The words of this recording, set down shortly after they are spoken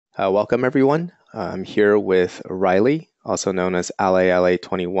Welcome, everyone. I'm here with Riley, also known as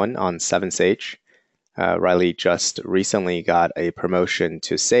LSAT21 on 7Sage. Riley just recently got a promotion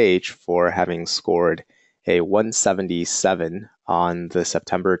to Sage for having scored a 177 on the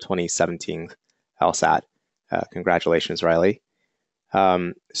September 2017 LSAT. Congratulations, Riley.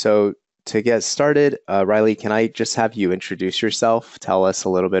 So to get started, Riley, can I just have you introduce yourself? Tell us a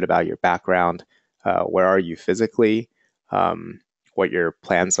little bit about your background. Where are you physically? Um, what your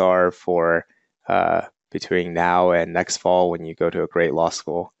plans are for between now and next fall when you go to a great law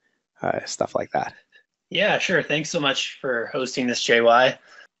school, stuff like that. Yeah, sure. Thanks so much for hosting this, JY.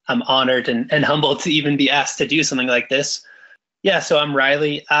 I'm honored and humbled to even be asked to do something like this. Yeah, so I'm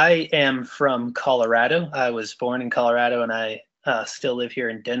Riley. I am from Colorado. I was born in Colorado and I still live here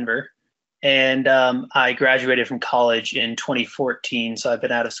in Denver. And I graduated from college in 2014. So I've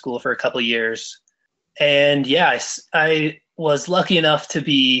been out of school for a couple of years. And yeah, I was lucky enough to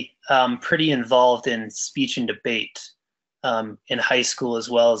be pretty involved in speech and debate in high school as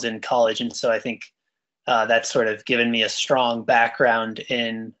well as in college. And so I think that's sort of given me a strong background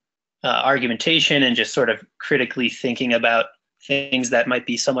in argumentation and just sort of critically thinking about things that might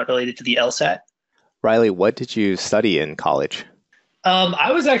be somewhat related to the LSAT. Riley, what did you study in college?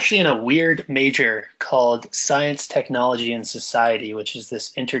 I was actually in a weird major called Science, Technology, and Society, which is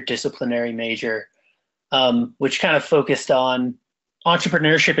this interdisciplinary major, which kind of focused on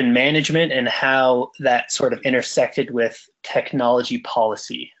entrepreneurship and management and how that sort of intersected with technology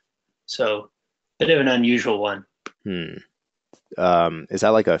policy. So, a bit of an unusual one. Hmm. Is that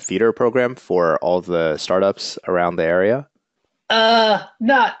like a feeder program for all the startups around the area?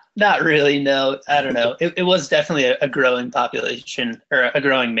 Not really. No, I don't know. It was definitely a growing population or a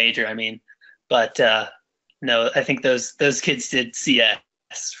growing major. I mean, but no, I think those kids did CS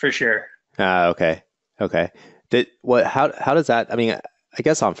for sure. Okay. Okay. How does that, I mean, I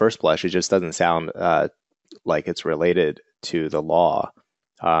guess on first blush, it just doesn't sound like it's related to the law.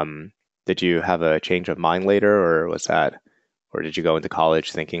 Did you have a change of mind later, or was that, or did you go into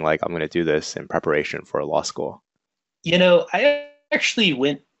college thinking like I'm going to do this in preparation for law school? I actually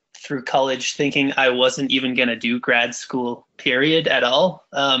went through college thinking I wasn't even going to do grad school, period, at all.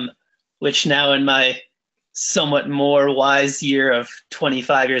 Which now, in my somewhat more wise year of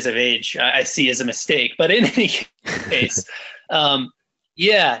 25 years of age, I see as a mistake. But in any case,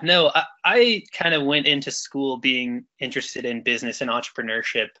 yeah, no, I kind of went into school being interested in business and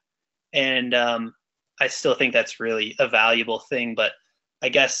entrepreneurship. And I still think that's really a valuable thing. But I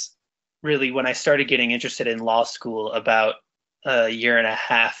guess really when I started getting interested in law school about a year and a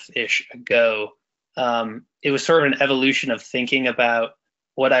half ish ago, it was sort of an evolution of thinking about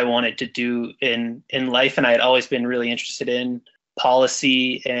what I wanted to do in life, and I had always been really interested in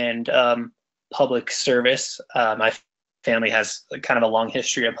policy and public service. My family has kind of a long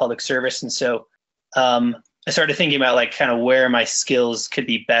history of public service, and so I started thinking about like kind of where my skills could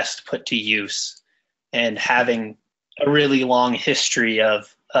be best put to use, and having a really long history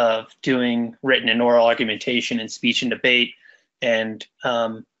of doing written and oral argumentation and speech and debate, and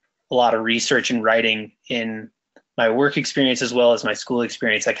a lot of research and writing in my work experience as well as my school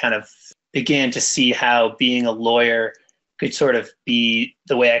experience. I kind of began to see how being a lawyer could sort of be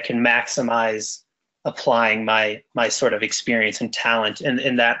the way I can maximize applying my sort of experience and talent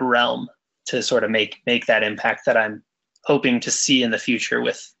in that realm to sort of make that impact that I'm hoping to see in the future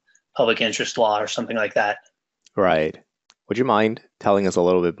with public interest law or something like that. Right. Would you mind telling us a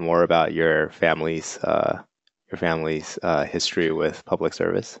little bit more about your family's history with public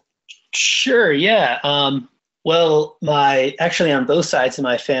service? Sure, yeah. Well, my actually on both sides of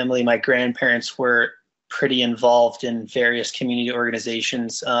my family, my grandparents were pretty involved in various community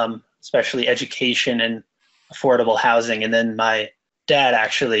organizations, especially education and affordable housing. And then my dad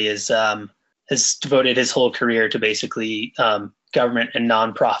actually has devoted his whole career to basically government and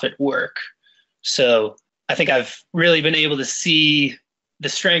nonprofit work. So I think I've really been able to see the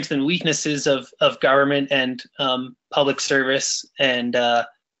strengths and weaknesses of government and public service, and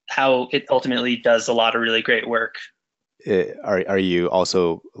how it ultimately does a lot of really great work. Are you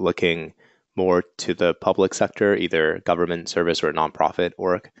also looking more to the public sector, either government service or nonprofit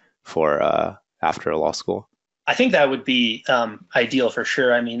work for after law school? I think that would be ideal for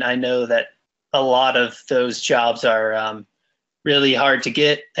sure. I mean, I know that a lot of those jobs are really hard to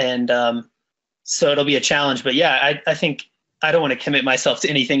get, and so it'll be a challenge. But yeah, I think I don't want to commit myself to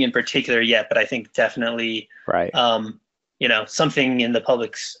anything in particular yet, but I think definitely Right. something in the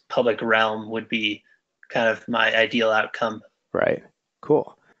public realm would be kind of my ideal outcome. Right.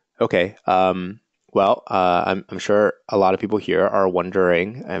 Cool. Okay. I'm sure a lot of people here are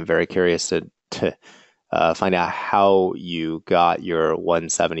wondering. I'm very curious to find out how you got your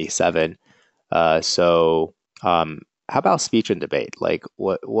 177. How about speech and debate? Like,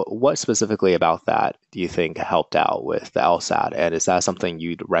 what specifically about that do you think helped out with the LSAT? And is that something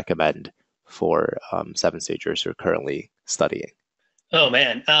you'd recommend for 7 Sagers who are currently studying? Oh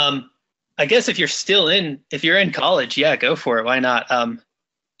man. I guess if you're in college, yeah, go for it. Why not?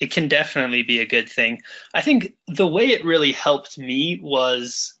 It can definitely be a good thing. I think the way it really helped me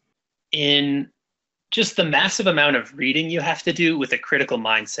was in just the massive amount of reading you have to do with a critical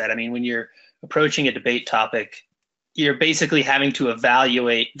mindset. I mean, when you're approaching a debate topic, you're basically having to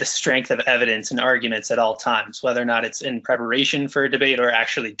evaluate the strength of evidence and arguments at all times, whether or not it's in preparation for a debate or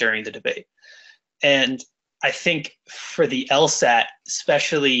actually during the debate. And I think for the LSAT,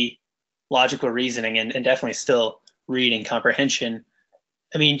 especially logical reasoning and definitely still reading comprehension,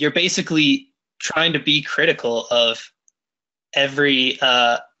 I mean, you're basically trying to be critical of every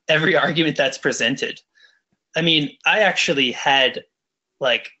argument that's presented. I mean, I actually had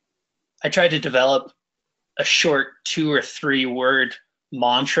like I tried to develop a short 2 or 3 word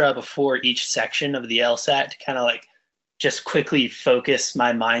mantra before each section of the LSAT to kind of like just quickly focus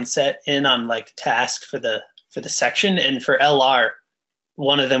my mindset in on like task for the section. And for LR,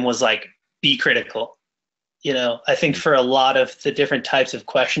 one of them was like be critical. I think for a lot of the different types of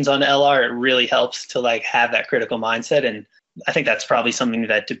questions on LR, it really helps to like have that critical mindset. And I think that's probably something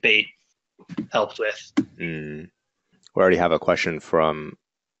that debate helped with. Mm. We already have a question from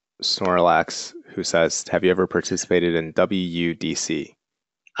Snorlax who says, "Have you ever participated in WUDC?"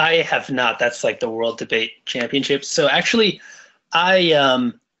 I have not. That's like the World Debate Championships. So actually,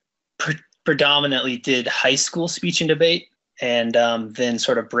 I predominantly did high school speech and debate, and then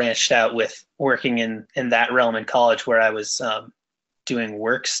sort of branched out with working in that realm in college, where I was doing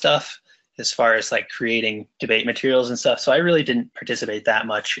work stuff as far as like creating debate materials and stuff. So I really didn't participate that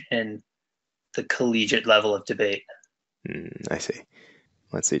much in the collegiate level of debate. I see.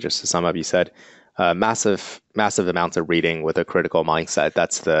 Let's see. Just to sum up, you said massive amounts of reading with a critical mindset.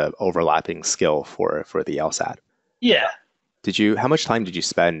 That's the overlapping skill for the LSAT. Yeah, How much time did you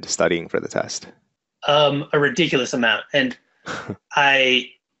spend studying for the test? a ridiculous amount. And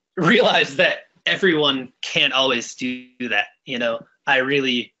I realized that everyone can't always do that. I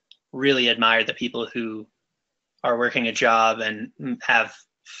really, really admire the people who are working a job and have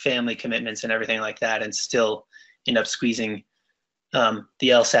family commitments and everything like that and still end up squeezing the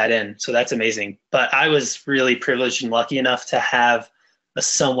LSAT in. So that's amazing. But I was really privileged and lucky enough to have a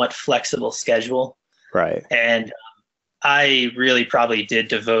somewhat flexible schedule. Right. And I really probably did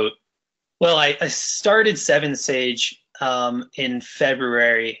devote, well, I started 7Sage in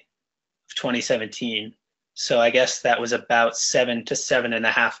February of 2017. So I guess that was about 7 to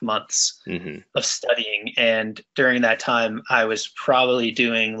 7.5 months of studying. And during that time, I was probably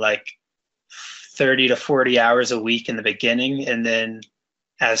doing like 30 to 40 hours a week in the beginning. And then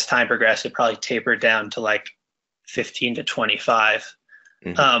as time progressed, it probably tapered down to like 15 to 25.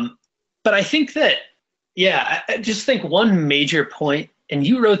 But I think that, yeah, I just think one major point, and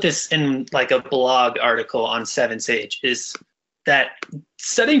you wrote this in like a blog article on 7Sage, is that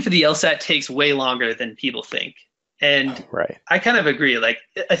studying for the LSAT takes way longer than people think. And right. I kind of agree. Like,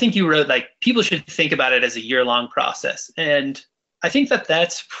 I think you wrote like people should think about it as a year-long process. And I think that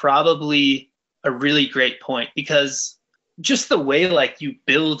that's probably a really great point, because just the way like you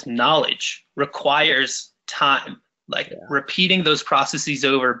build knowledge requires time, like repeating those processes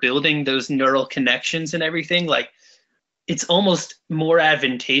over, building those neural connections and everything. Like, it's almost more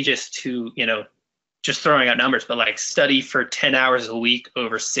advantageous to, just throwing out numbers, but like study for 10 hours a week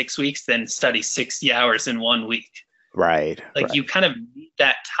over 6 weeks than study 60 hours in 1 week. Right. Like right. You kind of need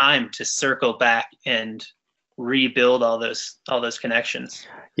that time to circle back and rebuild all those connections.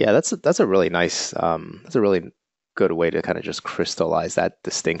 Yeah, that's a really nice that's a really good way to kind of just crystallize that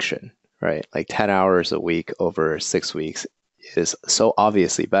distinction, right? Like 10 hours a week over 6 weeks is so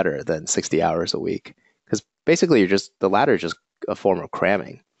obviously better than 60 hours a week, because basically the latter is just a form of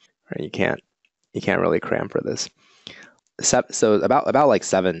cramming, right? You can't really cram for this. So about like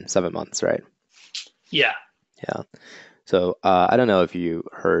seven months, right? Yeah. Yeah. So I don't know if you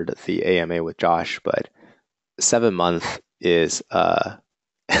heard the AMA with Josh, but 7 months is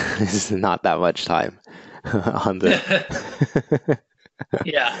is not that much time on the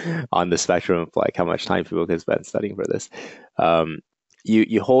yeah on the spectrum of like how much time people can spend studying for this.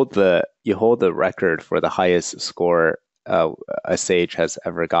 You hold the record for the highest score a sage has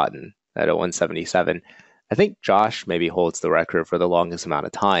ever gotten at a 177. I think Josh maybe holds the record for the longest amount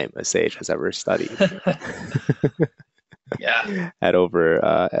of time a sage has ever studied. yeah at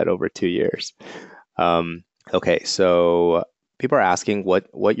over 2 years. Okay, so People are asking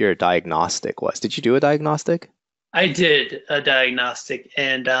what your diagnostic was. Did you do a diagnostic? I did a diagnostic,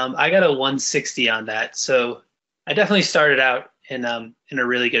 and I got a 160 on that. So I definitely started out in a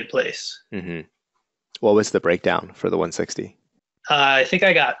really good place. Hmm. What was the breakdown for the 160? I think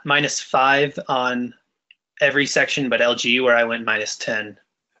I got -5 on every section but LG, where I went -10.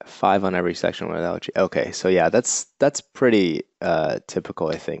 Five on every section with LG. Okay, so yeah, that's pretty typical,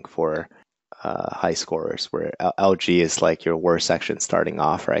 I think, for high scorers, where LG is like your worst section starting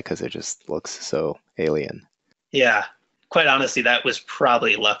off, right? Because it just looks so alien. Yeah, quite honestly, that was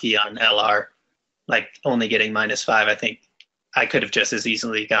probably lucky on LR, like only getting -5. I think I could have just as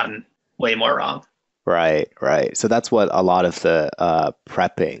easily gotten way more wrong. Right, right. So that's what a lot of the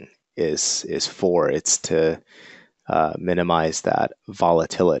prepping is for. It's to minimize that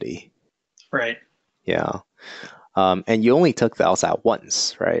volatility. Right. Yeah. And you only took the LSAT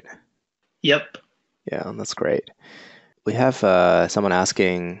once, right? Yep. Yeah, that's great. We have someone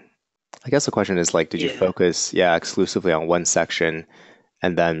asking, I guess the question is like, did you Yeah. focus, yeah, exclusively on one section,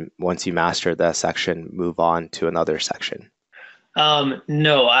 and then once you mastered that section, move on to another section?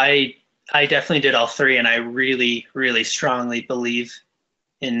 No, I definitely did all three, and I really, really strongly believe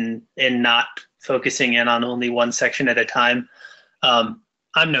in not focusing in on only one section at a time. Um,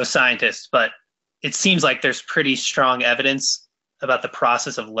 I'm no scientist, but it seems like there's pretty strong evidence about the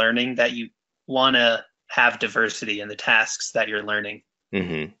process of learning that you want to have diversity in the tasks that you're learning.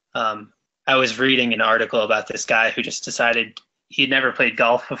 Hmm. Um, I was reading an article about this guy who just decided he'd never played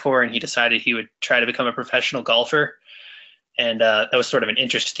golf before, and he decided he would try to become a professional golfer. And that was sort of an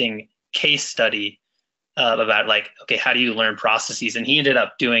interesting case study about like, okay, how do you learn processes? And he ended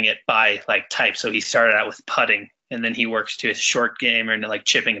up doing it by like type. So he started out with putting, and then he works to his short game and like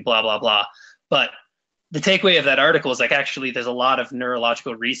chipping and blah blah blah. But the takeaway of that article is like actually there's a lot of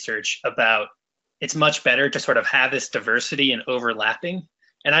neurological research about it's much better to sort of have this diversity and overlapping.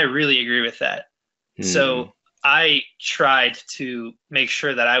 And I really agree with that. Hmm. So I tried to make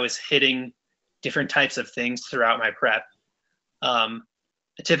sure that I was hitting different types of things throughout my prep. Um,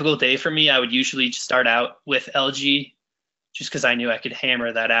 a typical day for me, I would usually start out with LG just because I knew I could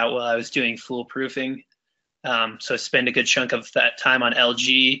hammer that out while I was doing foolproofing. So spend a good chunk of that time on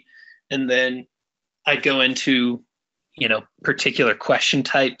LG, and then I'd go into, particular question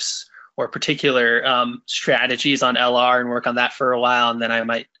types or particular strategies on LR and work on that for a while, and then I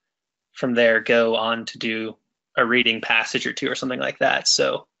might from there go on to do a reading passage or two or something like that.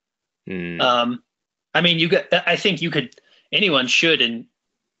 So, Hmm. um, I mean, I think you could, anyone should and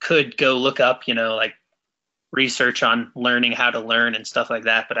could go look up, like research on learning how to learn and stuff like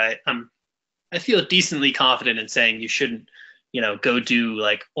that. But I feel decently confident in saying you shouldn't, go do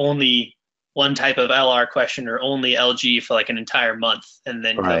like only one type of LR question or only LG for like an entire month and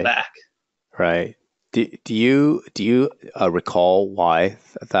then come Right, back. right. Do you recall why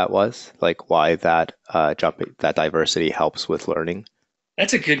that was? Like why that jumping that diversity helps with learning?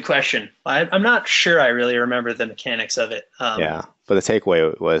 That's a good question. I'm not sure I really remember the mechanics of it. Yeah, but the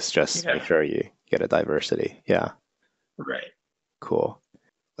takeaway was just make Yeah, sure you get a diversity. Yeah, right. cool.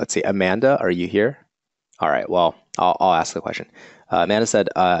 Let's see. Amanda, are you here? All right. Well, I'll ask the question. Amanda said,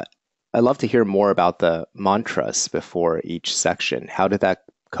 "I'd love to hear more about the mantras before each section. How did that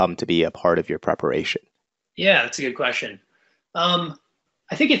come to be a part of your preparation?" Yeah, that's a good question. Um,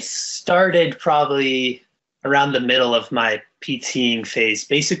 I think it started probably around the middle of my PTing phase.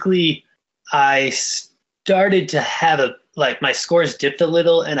 Basically, I started to have like my scores dipped a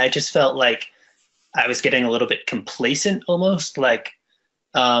little, and I just felt like I was getting a little bit complacent almost. Like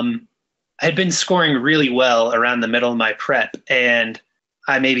um, I had been scoring really well around the middle of my prep, and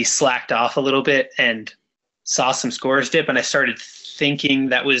I maybe slacked off a little bit and saw some scores dip, and I started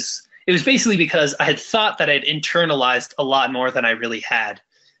thinking it was basically because I had thought that I'd internalized a lot more than I really had.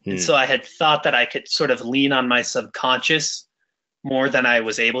 And Hmm. so I had thought that I could sort of lean on my subconscious more than I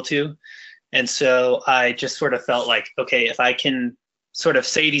was able to. And so I just sort of felt like, okay, if I can sort of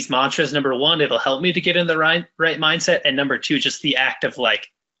say these mantras, number one, it'll help me to get in the right mindset. And number two, just the act of like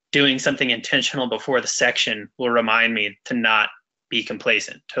doing something intentional before the section will remind me to not be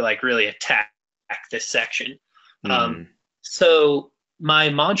complacent, to like really attack this section. Um, Hmm. so my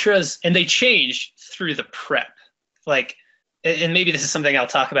mantras, and they changed through the prep. Like, and maybe this is something I'll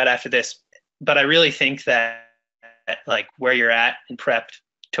talk about after this, but I really think that like where you're at in prep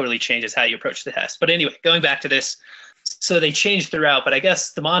totally changes how you approach the test. But anyway, going back to this, so they changed throughout, but I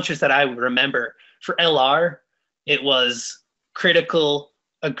guess the mantras that I remember for LR, it was critical,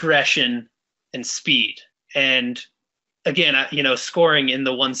 aggression, and speed. And again, scoring in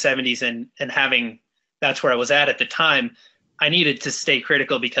the 170s and having that's where I was at the time. I needed to stay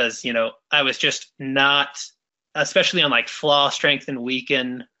critical because I was just not especially on like flaw, strengthen,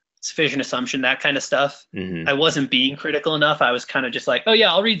 weaken, sufficient assumption, that kind of stuff, Hmm. I wasn't being critical enough. I was kind of just like, oh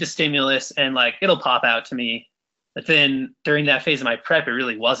yeah, I'll read the stimulus and like it'll pop out to me. But then during that phase of my prep, it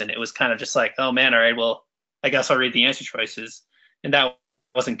really wasn't. It was kind of just like, oh man, all right, well, I guess I'll read the answer choices. And that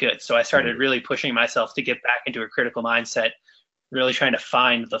wasn't good. So I started really pushing myself to get back into a critical mindset, really trying to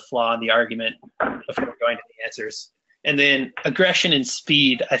find the flaw in the argument before going to the answers. And then aggression and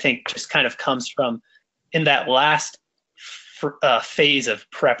speed, I think, just kind of comes from in that last phase of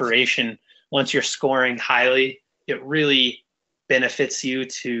preparation. Once you're scoring highly, it really benefits you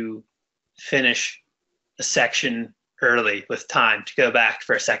to finish a section early with time to go back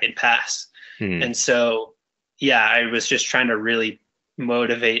for a second pass. Hmm. And so, yeah, I was just trying to really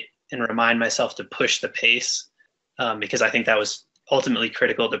motivate and remind myself to push the pace because I think that was ultimately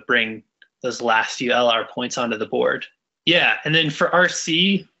critical to bring those last few LR points onto the board. Yeah, and then for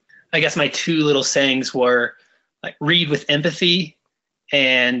RC, I guess my two little sayings were like read with empathy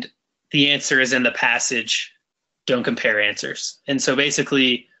and the answer is in the passage, don't compare answers. And so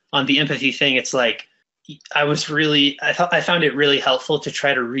basically on the empathy thing, it's like I found it really helpful to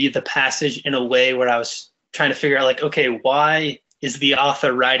try to read the passage in a way where I was trying to figure out like, okay, why is the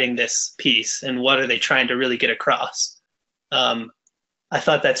author writing this piece and what are they trying to really get across? I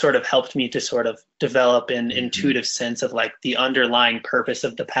thought that sort of helped me to sort of develop an intuitive sense of like the underlying purpose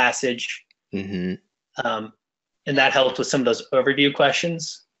of the passage. Hmm. And that helped with some of those overview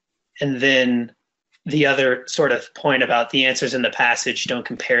questions. And then the other sort of point about the answers in the passage, don't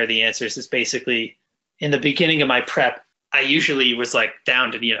compare the answers, is basically in the beginning of my prep, I usually was like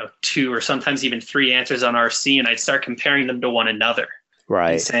down to, 2 or sometimes even 3 answers on RC, and I'd start comparing them to one another and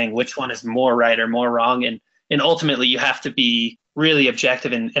Right. saying which one is more right or more wrong. And ultimately, you have to be really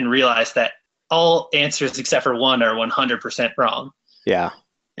objective and realize that all answers except for one are 100% wrong. Yeah.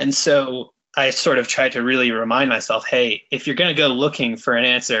 And so I sort of tried to really remind myself, hey, if you're going to go looking for an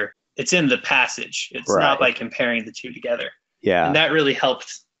answer, it's in the passage. It's not by Right. comparing the two together. And Yeah. that really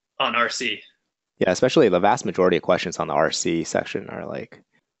helped on RC. Yeah. Especially the vast majority of questions on the RC section are like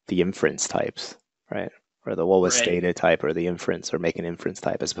the inference types, right? Or the what was Right. stated type or the inference or make an inference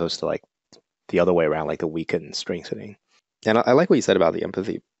type as opposed to like the other way around, like the weaken strengthening. And I like what you said about the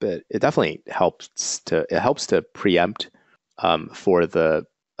empathy bit. It definitely helps to preempt for the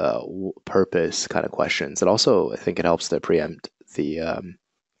purpose kind of questions. And also, I think it helps to preempt the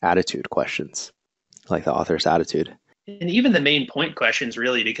attitude questions, like the author's attitude. And even the main point questions,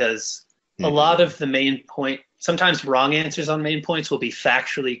 really, because a Hmm. lot of the main point, sometimes wrong answers on main points will be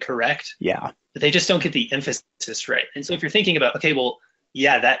factually correct, Yeah. but they just don't get the emphasis right. And so if you're thinking about, okay, well,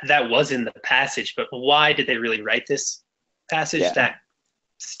 yeah, that was in the passage, but why did they really write this passage? Yeah. That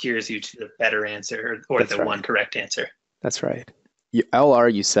steers you to the better answer or That's the one right. correct answer. That's right. LR,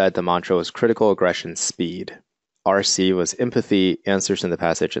 you said the mantra was critical aggression speed. RC was empathy, answers in the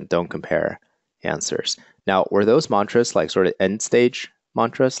passage, and don't compare answers. Now, were those mantras like sort of end stage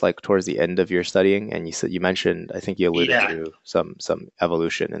mantras, like towards the end of your studying? And you mentioned, I think you alluded Yeah, to some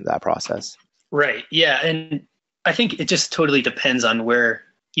evolution in that process. right. Yeah. And I think it just totally depends on where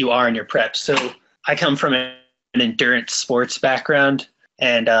you are in your prep. So I come from an endurance sports background.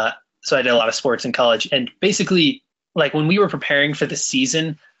 And so I did a lot of sports in college. And basically, like when we were preparing for the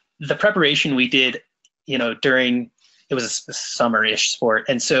season, the preparation we did, during it was a summer-ish sport.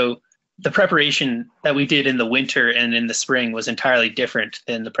 And so the preparation that we did in the winter and in the spring was entirely different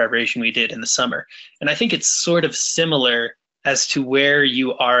than the preparation we did in the summer. And I think it's sort of similar as to where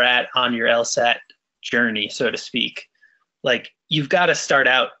you are at on your LSAT journey, so to speak. Like you've got to start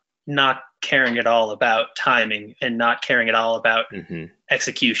out not caring at all about timing and not caring at all about Hmm.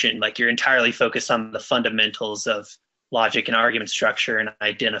 execution. Like you're entirely focused on the fundamentals of logic and argument structure and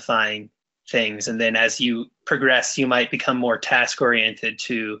identifying things. And then as you progress, you might become more task oriented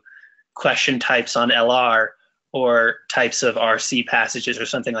to question types on LR or types of RC passages or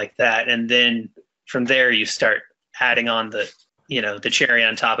something like that. And then from there, you start adding on the cherry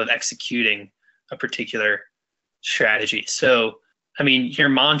on top of executing a particular strategy. So, I mean, your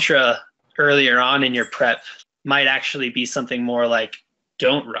mantra earlier on in your prep might actually be something more like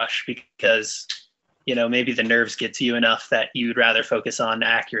don't rush because maybe the nerves get to you enough that you'd rather focus on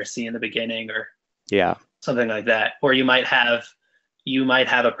accuracy in the beginning or Yeah. something like that. Or you might have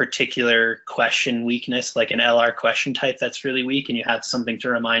a particular question weakness, like an LR question type that's really weak, and you have something to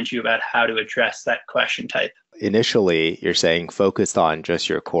remind you about how to address that question type. Initially, you're saying focused on just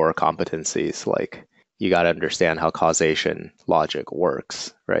your core competencies, like you got to understand how causation logic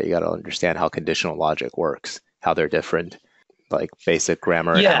works, right? You got to understand how conditional logic works, how they're different, like basic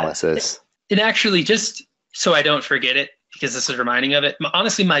grammar Yeah, analysis. and actually, just so I don't forget it, because this is reminding of it.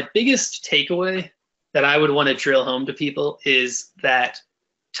 Honestly, my biggest takeaway that I would want to drill home to people is that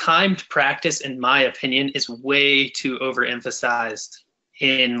timed practice, in my opinion, is way too overemphasized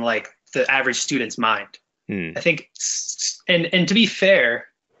in like the average student's mind. Hmm. I think, and to be fair,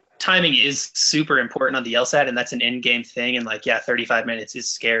 timing is super important on the LSAT, and that's an in-game thing. And like, yeah, 35 minutes is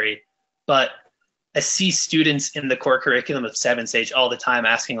scary, but I see students in the core curriculum of 7Sage all the time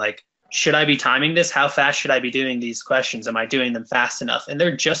asking like, should I be timing this? How fast should I be doing these questions? Am I doing them fast enough? And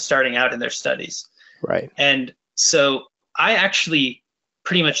they're just starting out in their studies. Right. And so I actually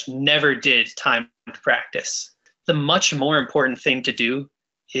pretty much never did timed practice. The much more important thing to do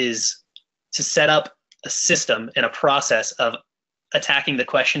is to set up a system and a process of attacking the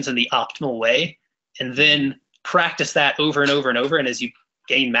questions in the optimal way, and then practice that over and over and over. And as you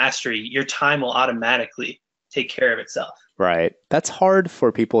gain mastery, your time will automatically take care of itself. Right. That's hard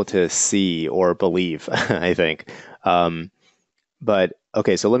for people to see or believe, I think. But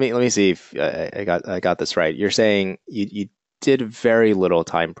okay, so let me see if I got this right. You're saying you did very little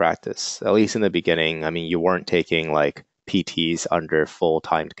time practice, at least in the beginning. I mean, you weren't taking like PTs under full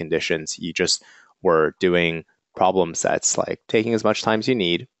timed conditions. You just were doing problem sets, like taking as much time as you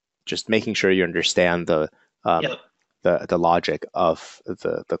need, just making sure you understand Yep. the logic of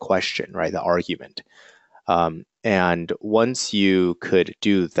the question, right? The argument. And once you could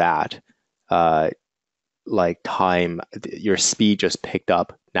do that, like time, your speed just picked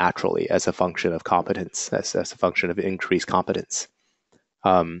up naturally as a function of competence, as a function of increased competence.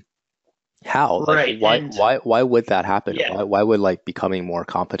 How? Like, Right. why would that happen? Yeah, Why would like becoming more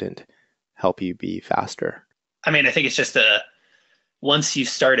competent help you be faster? I mean, I think it's just once you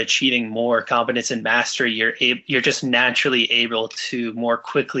start achieving more competence and mastery, you're just naturally able to more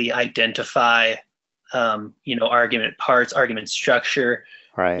quickly identify, argument parts, argument structure.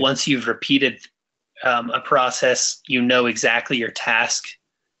 Right. Once you've repeated a process, you know exactly your task.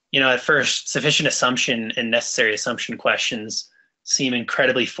 At first, sufficient assumption and necessary assumption questions seem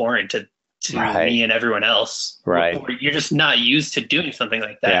incredibly foreign to Right. me and everyone else. Right. Or you're just not used to doing something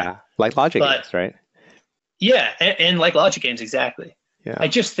like that. Yeah. Like logic But games, right? yeah, and like logic games, exactly. Yeah. I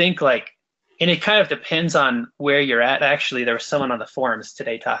just think like, and it kind of depends on where you're at. Actually, there was someone on the forums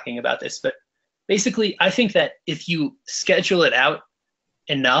today talking about this, but basically, I think that if you schedule it out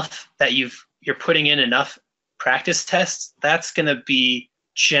enough that you're putting in enough practice tests, that's going to be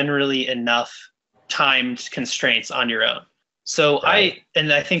generally enough timed constraints on your own. So Right.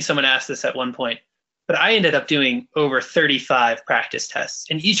 I think someone asked this at one point, but I ended up doing over 35 practice tests.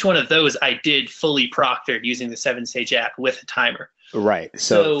 And each one of those I did fully proctored using the 7Sage app with a timer. Right.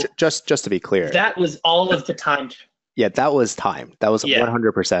 So So just to be clear, that was all of the timed. yeah, that was timed. That was Yeah,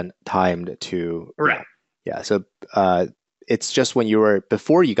 100% timed to, yeah. right. Yeah. So it's just when you were,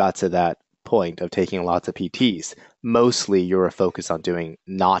 before you got to that point of taking lots of PTs, mostly you were focused on doing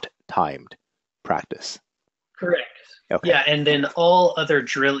not timed practice. Correct. Okay. Yeah, and then all other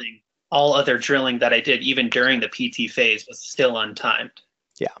drilling that I did, even during the PT phase, was still untimed.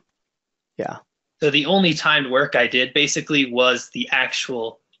 Yeah. Yeah. So the only timed work I did basically was the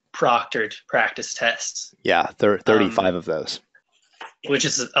actual proctored practice tests, Yeah. 35 of those. which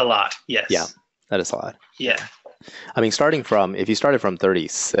is a lot. Yes. Yeah. That is a lot. Yeah. I mean, if you started from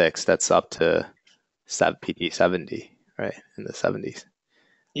 36, that's up to PT 70, right? In the 70s.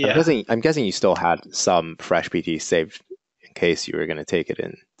 Yeah. I'm guessing you still had some fresh PT saved in case you were going to take it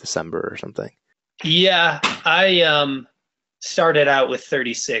in December or something. Yeah. I started out with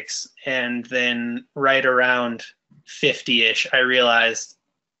 36, and then right around 50-ish, I realized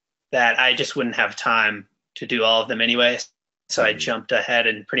that I just wouldn't have time to do all of them anyway. So I jumped ahead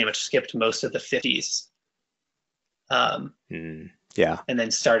and pretty much skipped most of the 50s. Yeah. And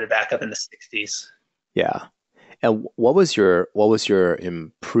then started back up in the 60s. Yeah. And what was your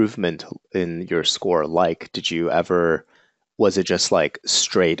improvement in your score like? Was it just like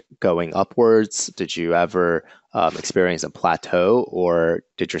straight going upwards? Did you ever experience a plateau, or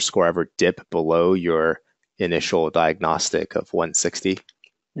did your score ever dip below your initial diagnostic of 160?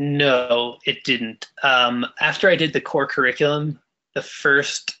 No, it didn't. After I did the core curriculum, the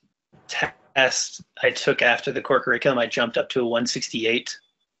first test I took after the core curriculum, I jumped up to a 168.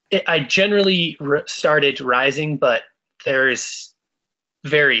 I generally started rising, but there is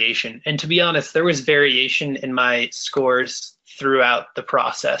variation. And to be honest, there was variation in my scores throughout the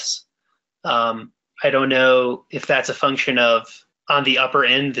process. I don't know if that's a function of on the upper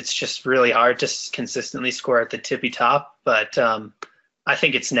end, it's just really hard to consistently score at the tippy top, but I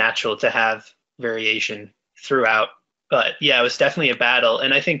think it's natural to have variation throughout. But yeah, it was definitely a battle.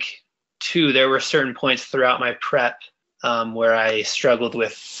 And I think, too, there were certain points throughout my prep where I struggled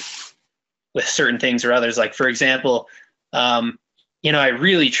with certain things or others. Like, for example, I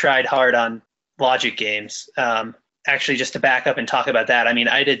really tried hard on logic games. Actually, just to back up and talk about that, I mean,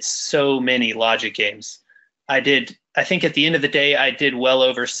 I did so many logic games. I think at the end of the day, I did well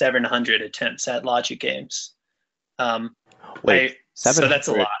over 700 attempts at logic games. Um, Wait, so that's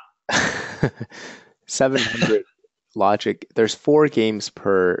a 700, lot. 700 logic. There's 4 games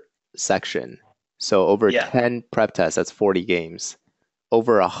per section. So over Yeah. 10 prep tests, that's 40 games.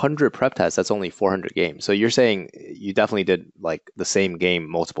 Over 100 prep tests, that's only 400 games. So you're saying you definitely did like the same game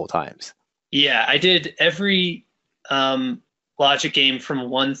multiple times. Yeah, I did every logic game from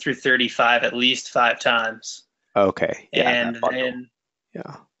 1 through 35 at least 5 times. Okay. Yeah, that And bundle. then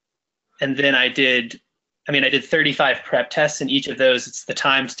Yeah. and then I did 35 prep tests, and each of those it's the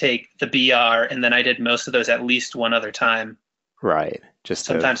time to take the BR, and then I did most of those at least one other time, Right. Just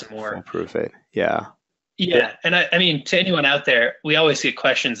to sometimes more. foolproof it. Yeah. Yeah. Yeah, and I mean, to anyone out there, we always get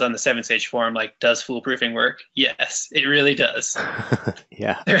questions on the 7Sage forum like, does foolproofing work? Yes, it really does.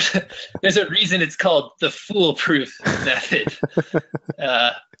 Yeah. There's there's a reason it's called the foolproof method.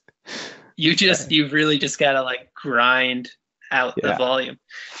 Uh, you've really just gotta like grind out the Yeah. volume.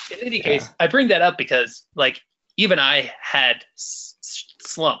 In any Yeah. case, I bring that up because like even I had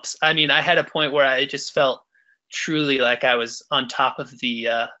slumps. I mean, I had a point where I just felt truly like I was on top of the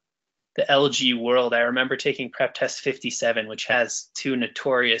LG world. I remember taking Prep Test 57, which has two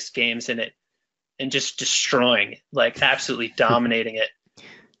notorious games in it, and just destroying, like absolutely dominating it.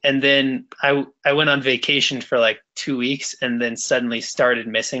 And then I went on vacation for like 2 weeks, and then suddenly started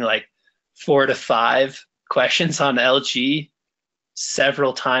missing like 4 to 5 questions on LG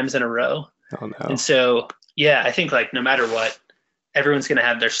several times in a row. Oh And no. so, yeah, I think like no matter what, everyone's gonna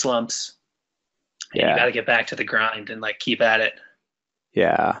have their slumps, and you got Yeah. to get back to the grind and like keep at it.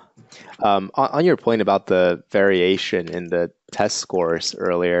 Yeah. On your point about the variation in the test scores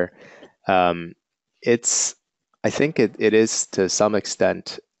earlier, um, it's, I think it is to some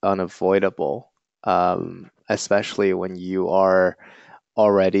extent unavoidable, especially when you are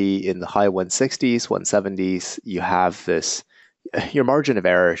already in the high 160s, 170s. You have this, your margin of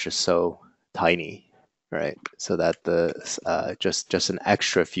error is just so tiny, right? So that the just an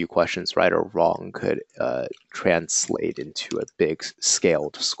extra few questions right or wrong could translate into a big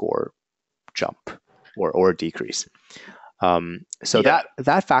scaled score jump or decrease. So Yeah,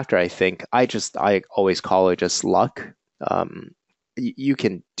 that factor, I think, I always call it just luck. Um, you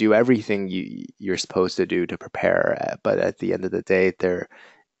can do everything you're supposed to do to prepare, but at the end of the day, there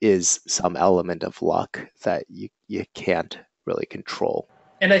is some element of luck that you can't really control.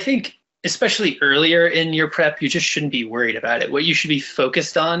 and I think especially earlier in your prep, you just shouldn't be worried about it. What you should be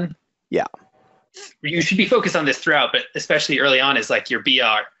focused on, Yeah, you should be focused on this throughout, but especially early on is like your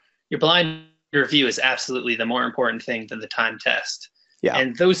BR. Your blind review is absolutely the more important thing than the time test. yeah,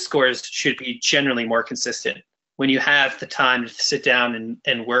 And those scores should be generally more consistent. When you have the time to sit down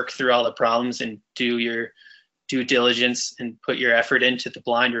and work through all the problems and do your due diligence and put your effort into the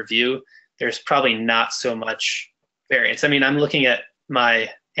blind review, there's probably not so much variance. I mean, I'm looking at my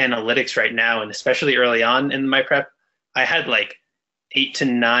analytics right now, and especially early on in my prep, I had like 8 to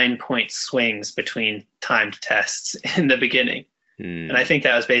 9 point swings between timed tests in the beginning. And I Hmm. think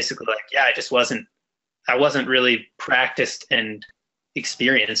that was basically like, yeah, I wasn't really practiced and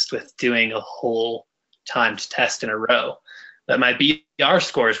experienced with doing a whole timed test in a row. But my BR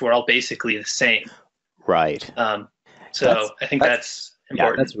scores were all basically the same. Right. Um, That's so I think that's that's Yeah,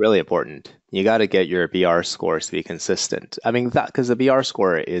 important. that's really important. You got to get your BR scores to be consistent. I mean, that because the BR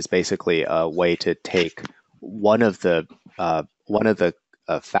score is basically a way to take one of the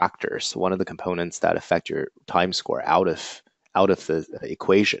factors, one of the components that affect your time score out of the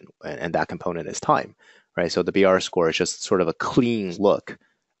equation, and that component is time, right? So the BR score is just sort of a clean look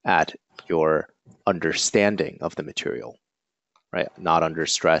at your understanding of the material, right? Not under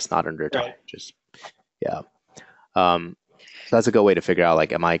stress, not under time, Right. just yeah. So that's a good way to figure out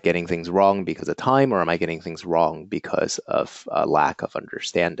like, am I getting things wrong because of time, or am I getting things wrong because of a lack of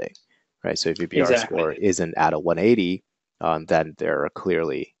understanding, right? So if your BR score Exactly. isn't at a 180, then there are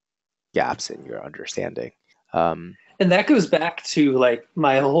clearly gaps in your understanding. Um, And that goes back to like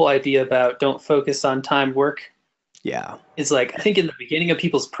my whole idea about don't focus on time work yeah, is like I think in the beginning of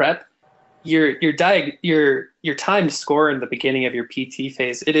people's prep, your timed score in the beginning of your PT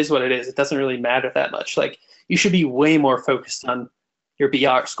phase, it is what it is. It doesn't really matter that much. Like you should be way more focused on your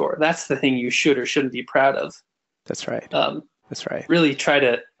BR score. That's the thing you should or shouldn't be proud of. that's right. Um, That's right. really try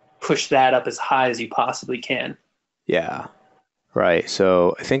to push that up as high as you possibly can. Yeah, right.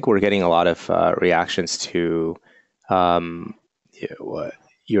 So I think we're getting a lot of reactions to um,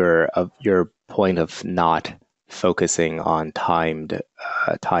 your point of not focusing on timed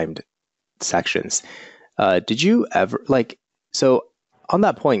sections. Did you ever like so on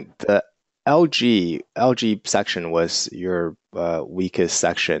that point? LG section was your weakest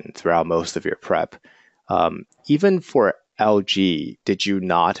section throughout most of your prep. Even for LG, did you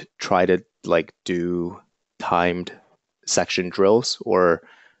not try to like do timed section drills,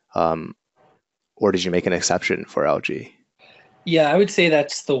 um, or did you make an exception for LG? Yeah, I would say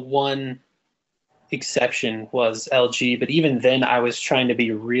that's the one exception was LG, but even then I was trying to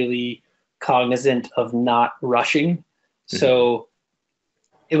be really cognizant of not rushing. Hmm. So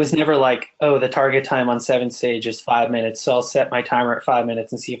it was never like, oh, the target time on 7Sage is 5 minutes, so I'll set my timer at 5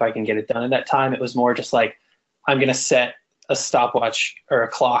 minutes and see if I can get it done in that time. It was more just like, I'm going to set a stopwatch or a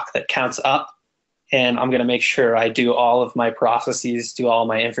clock that counts up, and I'm going to make sure I do all of my processes, do all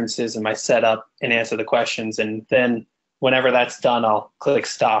my inferences and my setup, and answer the questions. And then whenever that's done, I'll click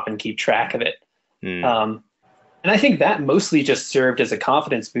stop and keep track of it. Mm, Um, and I think that mostly just served as a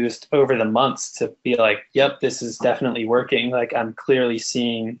confidence boost over the months to be like, yep, this is definitely working. Like I'm clearly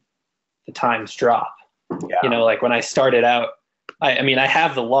seeing the times drop. You yeah. know, like when I started out, I mean, I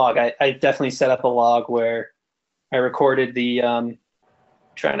have the log. I definitely set up a log where I recorded the,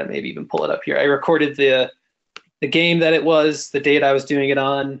 trying to maybe even pull it up here. I recorded the game that it was, the date I was doing it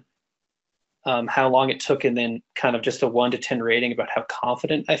on, how long it took, and then kind of just a 1 to 10 rating about how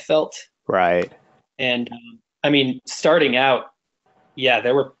confident I felt. Right. And I mean, starting out, yeah,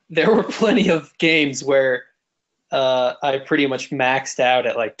 there were plenty of games where I pretty much maxed out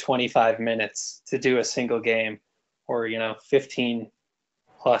at like 25 minutes to do a single game, or 15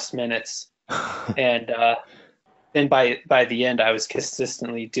 plus minutes, and then by the end, I was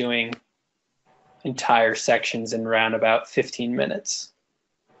consistently doing entire sections in around about 15 minutes.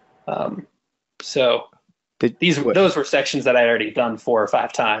 Um, so Did what? those were sections that I'd already done 4 or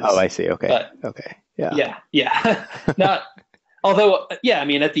 5 times, Oh, I see. Okay. but Okay. Yeah. yeah, not. Although, yeah, I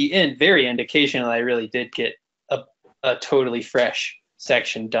mean, at the end, very end, occasionally I really did get a totally fresh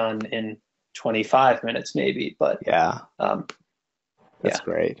section done in 25 minutes, maybe. But Yeah. um, That's yeah,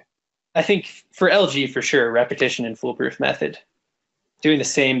 great. I think for LG, for sure, repetition and foolproof method, doing the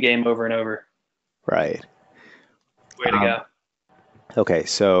same game over and over, Right. way to Um, go. okay.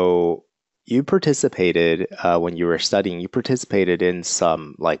 So you participated when you were studying. You participated in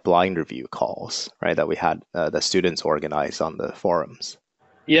some like blind review calls, right? That we had the students organize on the forums.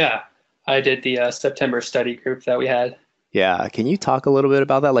 Yeah, I did the September study group that we had. Yeah, can you talk a little bit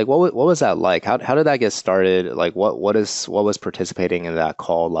about that? Like, what was that like? How did that get started? Like, what was participating in that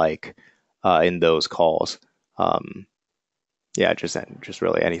call like, in those calls? Um, yeah, just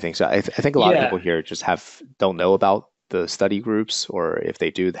really anything. So I think a lot of Yeah, people here just have don't know about the study groups, or if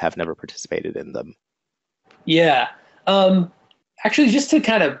they do, have never participated in them. yeah. Um, Actually, just to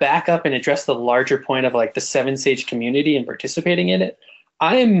kind of back up and address the larger point of like the Seven Sage community and participating in it,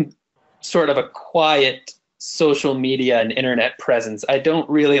 I'm sort of a quiet social media and internet presence. I don't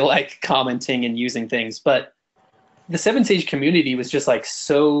really like commenting and using things, but the Seven Sage community was just like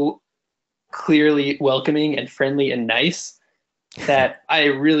so clearly welcoming and friendly and nice that I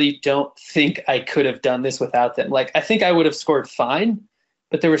really don't think I could have done this without them. Like, I think I would have scored fine,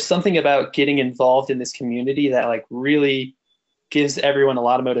 but there was something about getting involved in this community that like really gives everyone a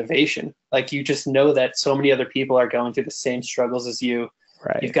lot of motivation. Like you just know that so many other people are going through the same struggles as you. You've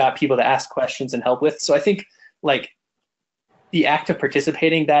Right. got people to ask questions and help with. So I think like the act of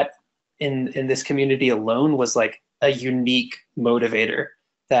participating that in this community alone was like a unique motivator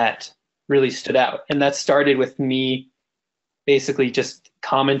that really stood out. And that started with me basically just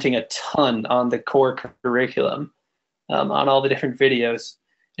commenting a ton on the core curriculum, on all the different videos,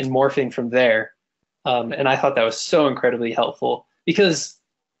 and morphing from there. And I thought that was so incredibly helpful because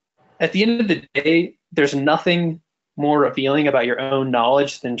at the end of the day, there's nothing more revealing about your own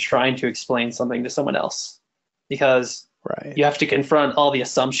knowledge than trying to explain something to someone else because Right. you have to confront all the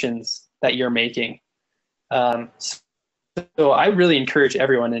assumptions that you're making. So I really encourage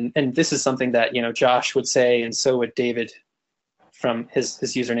everyone, and this is something that Josh would say, and so would David from his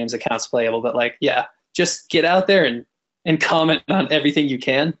username's accounts playable. But like, yeah, just get out there and comment on everything you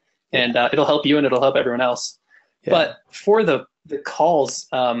can, and Yeah. it'll help you and it'll help everyone else. Yeah. But for the calls,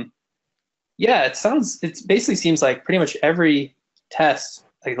 yeah, it basically seems like pretty much every test,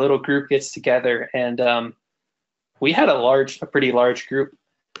 like a little group gets together, and we had a pretty large group.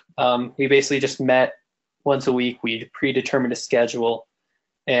 We basically just met once a week. We predetermined a schedule,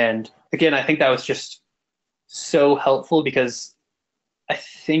 and again, I think that was just so helpful because I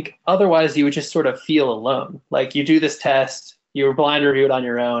think otherwise you would just sort of feel alone. Like you do this test, you were blind reviewed on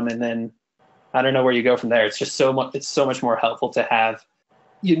your own, and then I don't know where you go from there. It's just so much. It's so much more helpful to have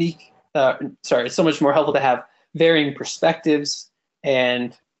unique. It's so much more helpful to have varying perspectives,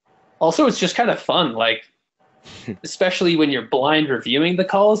 and also it's just kind of fun. Like especially when you're blind reviewing the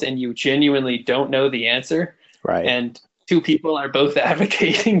calls and you genuinely don't know the answer, Right. and two people are both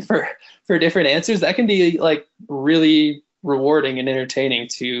advocating for different answers. That can be like really rewarding and entertaining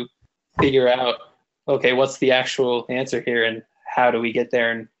to figure out, okay, what's the actual answer here and how do we get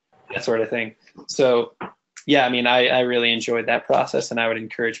there and that sort of thing. So yeah, I mean, I really enjoyed that process, and I would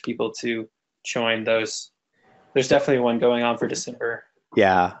encourage people to join those. There's definitely one going on for December.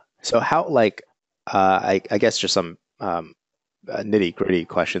 Yeah. So how like I guess just some nitty-gritty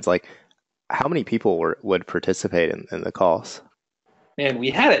questions like how many people would participate in the calls? Man, we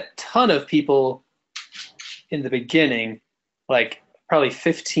had a ton of people in the beginning, like probably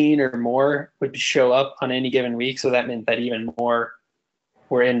 15 or more would show up on any given week. So that meant that even more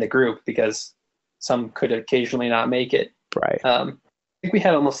were in the group because some could occasionally not make it. Right. I think we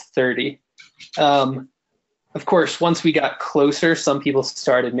had almost 30. Of course, once we got closer, some people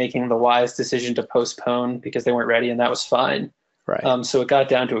started making the wise decision to postpone because they weren't ready, and that was fine. Right. So it got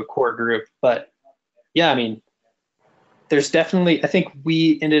down to a core group. But yeah, I mean, there's definitely, I think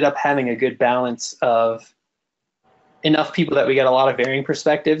we ended up having a good balance of enough people that we got a lot of varying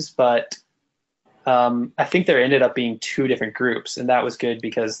perspectives, but I think there ended up being two different groups, and that was good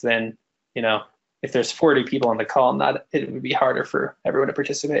because then, if there's 40 people on the call, it would be harder for everyone to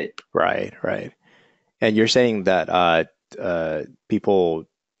participate. Right. Right. And you're saying that people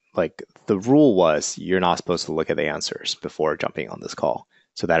like the rule was you're not supposed to look at the answers before jumping on this call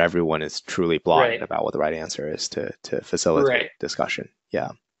so that everyone is truly blind Right. about what the right answer is to facilitate Right. discussion.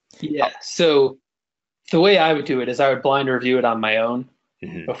 Yeah. Yeah. So the way I would do it is I would blind review it on my own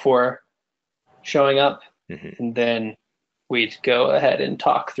Hmm. before showing up, Hmm. and then we'd go ahead and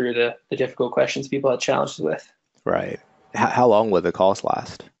talk through the difficult questions people had challenges with. Right. How long would the calls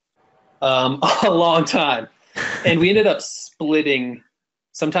last? A long time. And we ended up splitting.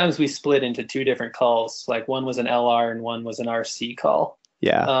 Sometimes we split into two different calls. Like one was an LR and one was an RC call,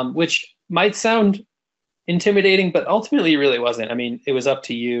 Yeah. which might sound intimidating, but ultimately it really wasn't. I mean, it was up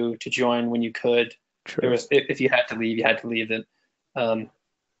to you to join when you could. There True. was, if you had to leave, you had to leave it. Um,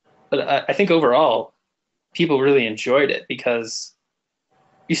 but I think overall, people really enjoyed it because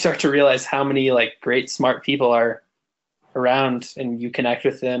you start to realize how many like great, smart people are around, and you connect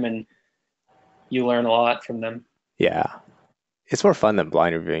with them, and you learn a lot from them. Yeah. It's more fun than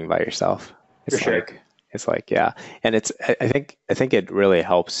blind reviewing by yourself. For It's sure. like yeah, and I think it really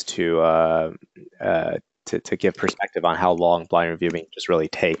helps to give perspective on how long blind reviewing just really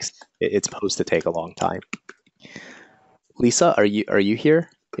takes. It's supposed to take a long time. Lisa, are you here?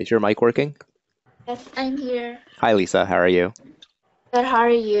 Is your mic working? Yes, I'm here. Hi, Lisa. How are you? Good, how are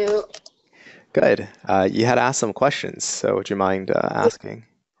you? Good. You had asked some questions, so would you mind asking,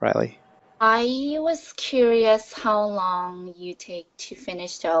 Riley? I was curious how long you take to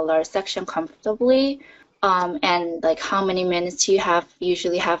finish the alert section comfortably, and like how many minutes you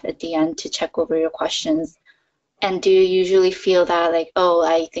usually have at the end to check over your questions. And do you usually feel that like, oh,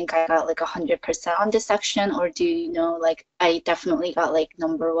 I think I got like 100% on this section, or do you know like I definitely got like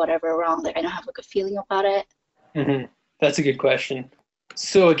number whatever wrong, like I don't have a good feeling about it? Hmm. That's a good question.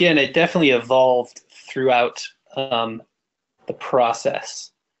 So again, it definitely evolved throughout the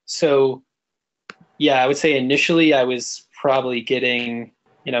process. So yeah, I would say initially I was probably getting,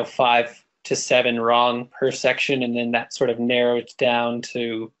 5 to 7 wrong per section, and then that sort of narrowed down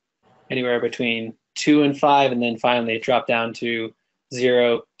to anywhere between 2 and 5, and then finally it dropped down to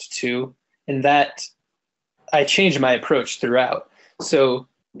 0 to 2. And that I changed my approach throughout. So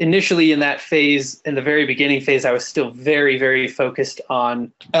initially in that phase, in the very beginning phase, I was still very, very focused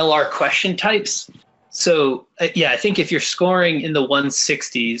on LR question types. So yeah, I think if you're scoring in the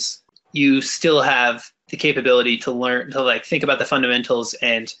 160s, you still have the capability to learn to like think about the fundamentals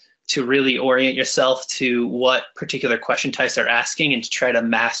and to really orient yourself to what particular question types are asking and to try to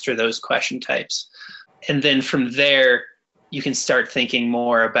master those question types. And then from there, you can start thinking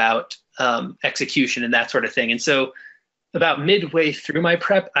more about execution and that sort of thing. And so about midway through my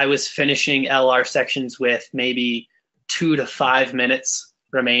prep, I was finishing LR sections with maybe 2 to 5 minutes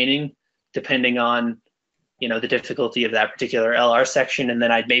remaining, depending on the difficulty of that particular LR section. And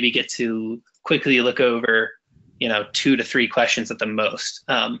then I'd maybe get to quickly look over 2 to 3 questions at the most.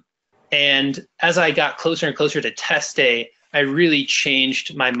 And as I got closer and closer to test day, I really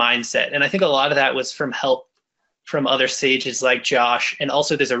changed my mindset. And I think a lot of that was from help from other sages like Josh. And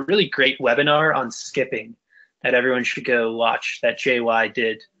also there's a really great webinar on skipping that everyone should go watch that JY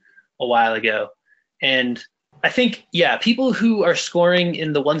did a while ago. And I think, yeah, people who are scoring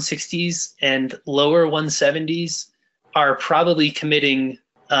in the 160s and lower 170s are probably committing,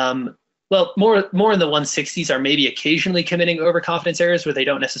 more in the 160s are maybe occasionally committing overconfidence errors where they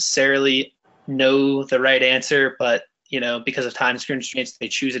don't necessarily know the right answer, but because of time constraints, they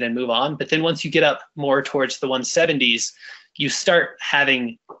choose it and move on. But then once you get up more towards the 170s, you start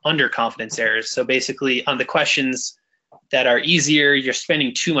having underconfidence errors. So basically on the questions that are easier, you're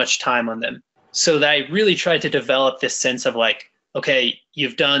spending too much time on them. So that I really tried to develop this sense of like, okay,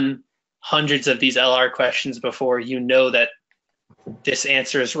 you've done hundreds of these LR questions before, you know that this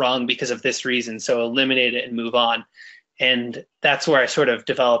answer is wrong because of this reason, so eliminate it and move on. And that's where I sort of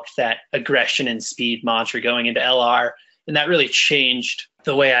developed that aggression and speed mantra going into LR. And that really changed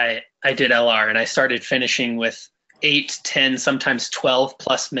the way I did LR. And I started finishing with 8, 10, sometimes 12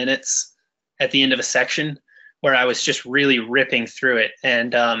 plus minutes at the end of a section where I was just really ripping through it.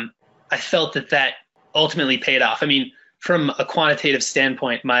 And I felt that ultimately paid off. I mean, from a quantitative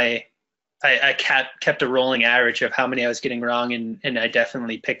standpoint, I kept a rolling average of how many I was getting wrong, and I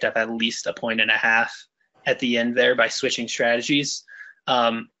definitely picked up at least a point and a half at the end there by switching strategies.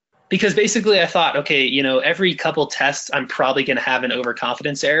 Because basically I thought, okay, every couple tests, I'm probably going to have an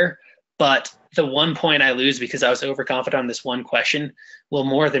overconfidence error, but the 1 point I lose because I was overconfident on this one question will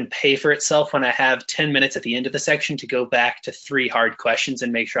more than pay for itself when I have 10 minutes at the end of the section to go back to 3 hard questions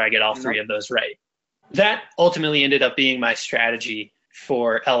and make sure I get all 3 of those right. That ultimately ended up being my strategy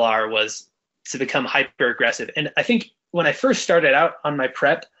for LR, was to become hyper aggressive. And I think when I first started out on my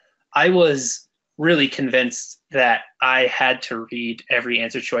prep, I was really convinced that I had to read every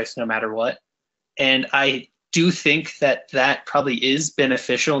answer choice no matter what. And I do think that probably is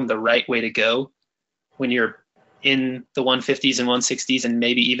beneficial and the right way to go when you're in the 150s and 160s and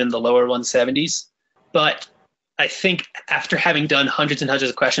maybe even the lower 170s. But I think after having done hundreds and hundreds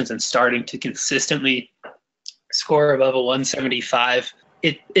of questions and starting to consistently score above a 175,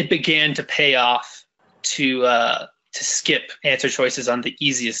 it began to pay off to skip answer choices on the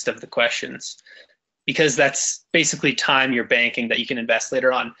easiest of the questions, because that's basically time you're banking that you can invest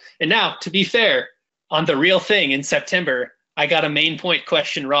later on. And now, to be fair, on the real thing in September, I got a main point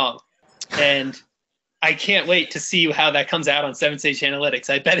question wrong. And I can't wait to see how that comes out on 7Sager Analytics.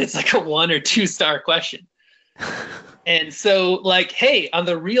 I bet it's like a 1 or 2 star question. And so, like, hey, on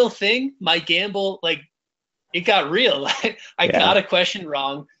the real thing, my gamble, like, it got real. I got a question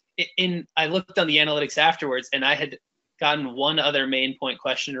wrong. I looked on the analytics afterwards, and I had gotten one other main point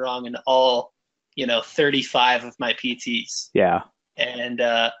question wrong in all, 35 of my PTs. Yeah. And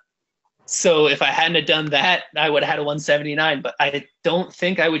so if I hadn't have done that, I would have had a 179, but I don't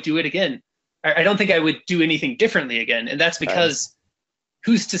think I would do it again. I don't think I would do anything differently again. And that's because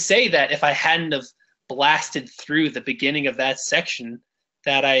who's to say that if I hadn't have blasted through the beginning of that section,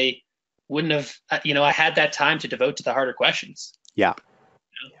 that I wouldn't have, I had that time to devote to the harder questions. Yeah.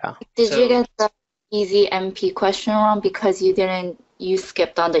 Did you get the easy MP question wrong because you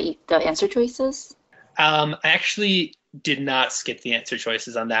skipped on the answer choices? I actually did not skip the answer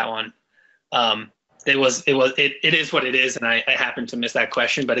choices on that one. It is what it is, and I happened to miss that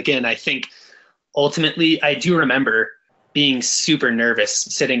question. But again, I think ultimately I do remember being super nervous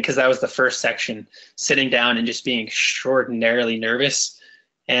sitting, because that was the first section, sitting down and just being extraordinarily nervous.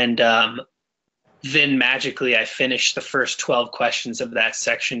 And then magically I finished the first 12 questions of that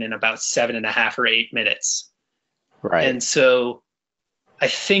section in about 7.5 or 8 minutes. Right. And so I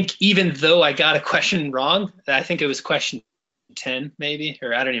think even though I got a question wrong, I think it was question 10 maybe,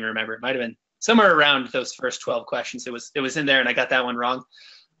 or I don't even remember. It might have been somewhere around those first 12 questions. It was in there and I got that one wrong.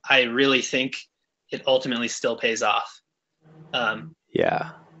 I really think it ultimately still pays off. Yeah.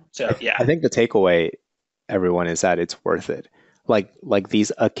 So yeah. I think the takeaway, everyone, is that it's worth it. Like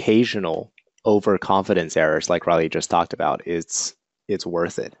these occasional overconfidence errors, like Riley just talked about, it's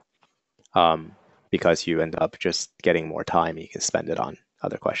worth it. Because you end up just getting more time, you can spend it on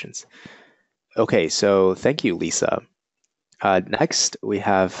other questions. Okay, so thank you, Lisa. Next, we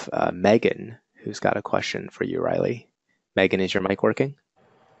have Megan, who's got a question for you, Riley. Megan, is your mic working?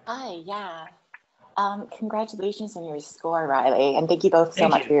 Hi, yeah. Congratulations on your score, Riley, and thank you both so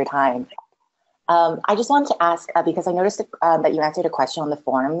much for your time. I just wanted to ask, because I noticed that you answered a question on the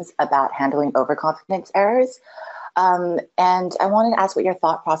forums about handling overconfidence errors. And I wanted to ask what your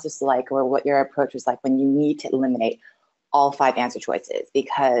thought process was like, or what your approach was like when you need to eliminate all 5 answer choices,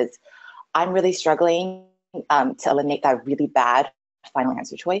 because I'm really struggling to eliminate that really bad final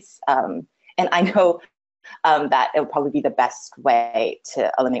answer choice. And I know that it would probably be the best way to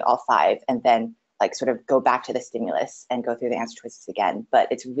eliminate all 5 and then like sort of go back to the stimulus and go through the answer choices again.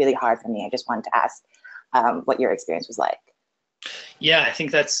 But it's really hard for me. I just wanted to ask what your experience was like. Yeah, I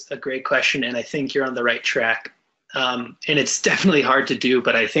think that's a great question. And I think you're on the right track. And it's definitely hard to do,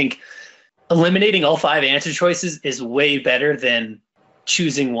 but I think eliminating all 5 answer choices is way better than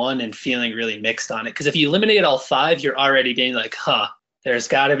choosing one and feeling really mixed on it. Because if you eliminate all 5, you're already being like, there's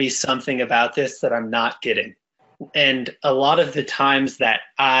got to be something about this that I'm not getting. And a lot of the times that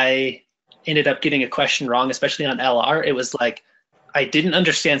I ended up getting a question wrong, especially on LR, it was like I didn't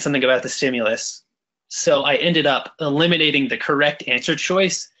understand something about the stimulus. So I ended up eliminating the correct answer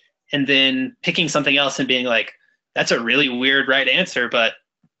choice and then picking something else and being like, that's a really weird right answer, but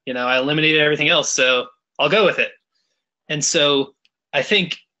I eliminated everything else, so I'll go with it. And so I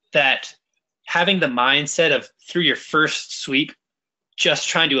think that having the mindset of through your first sweep, just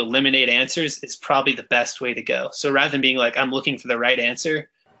trying to eliminate answers is probably the best way to go. So rather than being like, I'm looking for the right answer,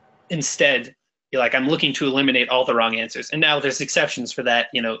 instead, you're like, I'm looking to eliminate all the wrong answers. And now there's exceptions for that.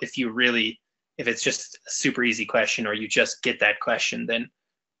 If it's just a super easy question or you just get that question, then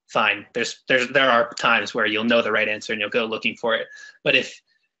fine. There are times where you'll know the right answer and you'll go looking for it. But if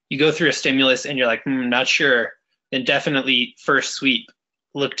you go through a stimulus and you're like, not sure, then definitely first sweep,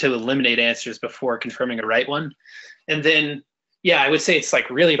 look to eliminate answers before confirming a right one. And then, I would say it's like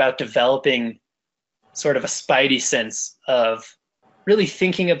really about developing sort of a spidey sense of really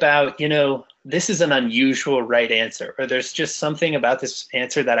thinking about, this is an unusual right answer, or there's just something about this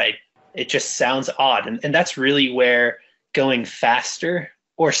answer that it just sounds odd. And that's really where going faster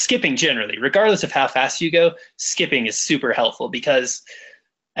or skipping generally, regardless of how fast you go, skipping is super helpful because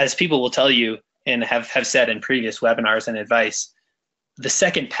as people will tell you and have said in previous webinars and advice, the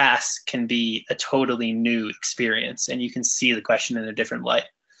second pass can be a totally new experience and you can see the question in a different light.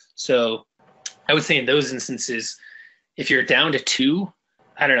 So I would say in those instances, if you're down to 2,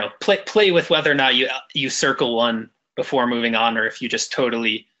 I don't know, play with whether or not you circle one before moving on, or if you just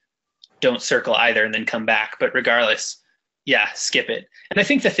totally don't circle either and then come back. But regardless, skip it. And I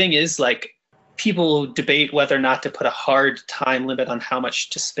think the thing is, like, people debate whether or not to put a hard time limit on how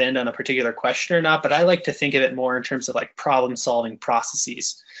much to spend on a particular question or not, but I like to think of it more in terms of like problem solving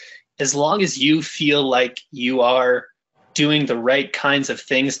processes. As long as you feel like you are doing the right kinds of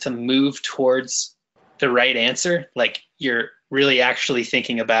things to move towards the right answer, like you're really actually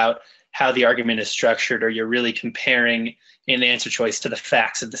thinking about how the argument is structured, or you're really comparing an answer choice to the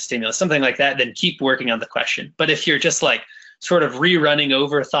facts of the stimulus, something like that, then keep working on the question. But if you're just like sort of rerunning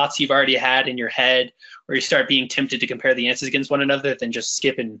over thoughts you've already had in your head, or you start being tempted to compare the answers against one another, then just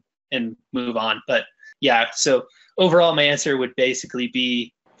skip and move on. But so overall, my answer would basically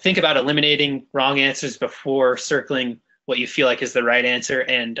be think about eliminating wrong answers before circling what you feel like is the right answer,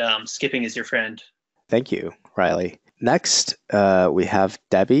 and skipping is your friend. Thank you, Riley. Next, we have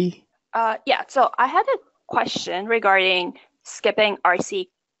Debbie. So I had a question regarding skipping RC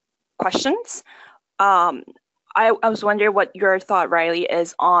questions. I was wondering what your thought, Riley,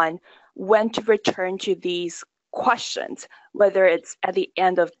 is on when to return to these questions, whether it's at the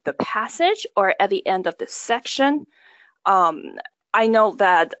end of the passage or at the end of the section. I know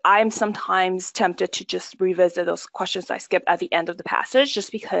that I'm sometimes tempted to just revisit those questions I skipped at the end of the passage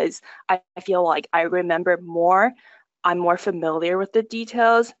just because I feel like I remember more. I'm more familiar with the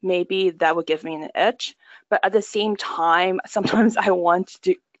details. Maybe that would give me an itch. But at the same time, sometimes I want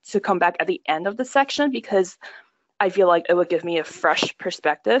to come back at the end of the section because I feel like it would give me a fresh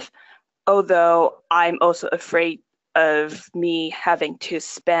perspective. Although I'm also afraid of me having to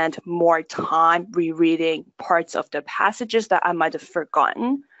spend more time rereading parts of the passages that I might have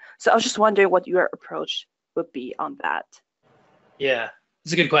forgotten. So I was just wondering what your approach would be on that. Yeah,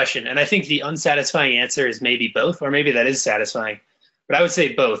 it's a good question. And I think the unsatisfying answer is maybe both, or maybe that is satisfying. But I would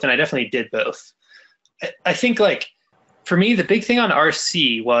say both, and I definitely did both. I think, like, for me, the big thing on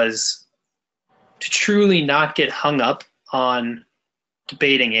RC was to truly not get hung up on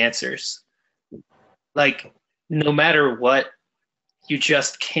debating answers. Like, no matter what, you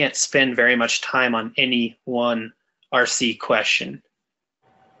just can't spend very much time on any one RC question.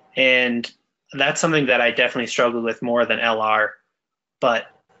 And that's something that I definitely struggled with more than LR. But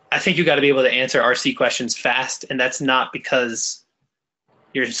I think you got to be able to answer RC questions fast, and that's not because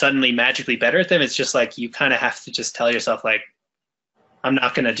you're suddenly magically better at them. It's just like you kind of have to just tell yourself, like, I'm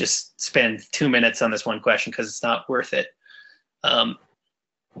not going to just spend 2 minutes on this one question because it's not worth it.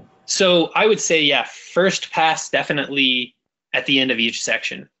 So I would say, first pass definitely at the end of each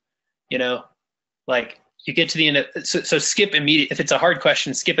section. Like you get to the end of, so skip immediately. If it's a hard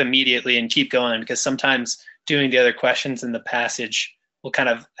question, skip immediately and keep going, because sometimes doing the other questions in the passage will kind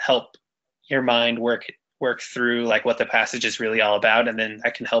of help your mind work through like what the passage is really all about, and then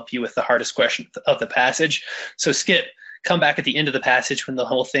that can help you with the hardest question of the passage. So skip, come back at the end of the passage when the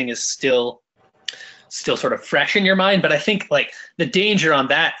whole thing is still sort of fresh in your mind. But I think like the danger on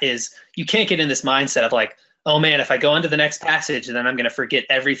that is you can't get in this mindset of like, oh man, if I go on to the next passage, then I'm going to forget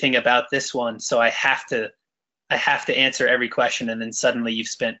everything about this one. So I have to answer every question. And then suddenly you've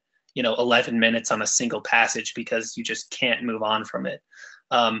spent 11 minutes on a single passage because you just can't move on from it.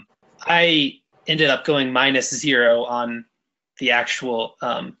 I ended up going -0 on the actual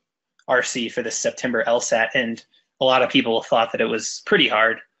RC for the September LSAT, and a lot of people thought that it was pretty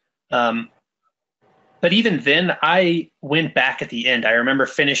hard. But even then, I went back at the end. I remember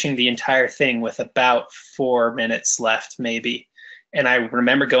finishing the entire thing with about 4 minutes left, maybe. And I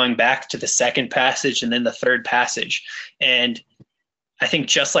remember going back to the second passage and then the third passage. And I think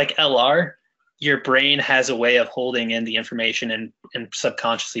just like LR, your brain has a way of holding in the information and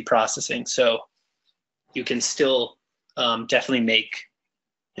subconsciously processing. So you can still definitely make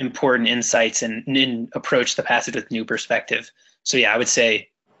important insights and approach the passage with new perspective. So yeah, I would say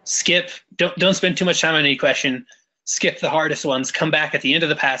skip. Don't spend too much time on any question. Skip the hardest ones. Come back at the end of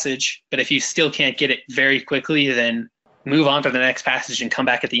the passage. But if you still can't get it very quickly, then move on to the next passage and come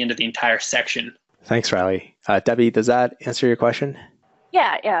back at the end of the entire section. Thanks, Riley. Debbie, does that answer your question?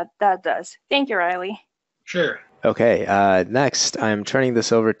 Yeah, that does. Thank you, Riley. Sure. Okay, next, I'm turning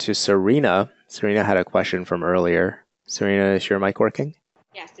this over to Serena. Serena had a question from earlier. Serena, is your mic working?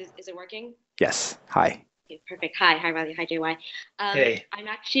 Yes, is it working? Yes. Hi. Okay, perfect. Hi, Riley. Hi, JY. Hey. I'm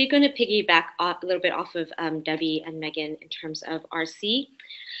actually going to piggyback a little bit off of Debbie and Megan in terms of RC,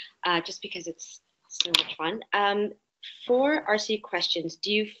 just because it's so much fun. For RC questions,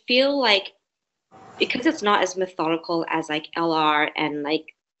 do you feel like, because it's not as methodical as like LR and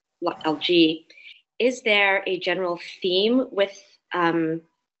like LG, is there a general theme with the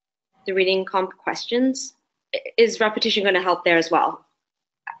reading comp questions? Is repetition going to help there as well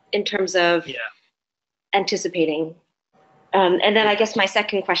in terms of anticipating? And then I guess my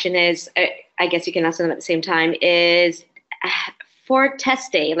second question is, I guess you can answer them at the same time, is for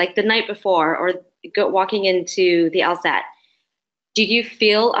test day, like the night before or walking into the LSAT, do you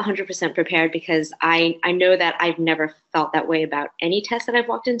feel 100% prepared? Because I know that I've never felt that way about any test that I've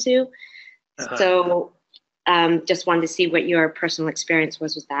walked into. So just wanted to see what your personal experience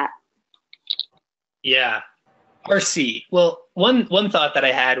was with that. Yeah. RC. Well, one thought that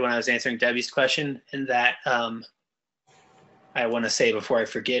I had when I was answering Debbie's question, and that I want to say before I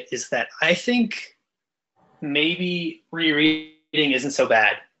forget, is that I think maybe rereading isn't so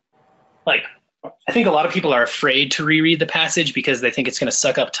bad. Like, I think a lot of people are afraid to reread the passage because they think it's going to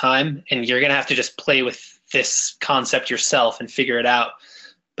suck up time, and you're going to have to just play with this concept yourself and figure it out.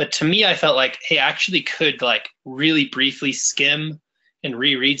 But to me, I felt like, hey, I actually could like really briefly skim and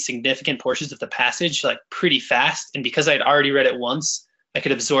reread significant portions of the passage like pretty fast. And because I'd already read it once, I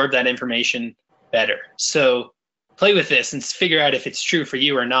could absorb that information better. So play with this and figure out if it's true for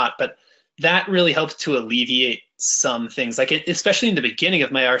you or not. But that really helped to alleviate some things. Like especially in the beginning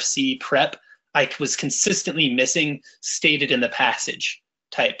of my RC prep, I was consistently missing stated in the passage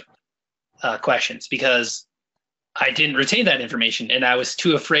type questions because I didn't retain that information and I was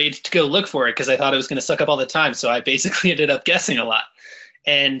too afraid to go look for it because I thought it was going to suck up all the time. So I basically ended up guessing a lot.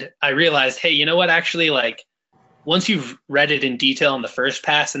 And I realized, hey, you know what? Actually, like once you've read it in detail in the first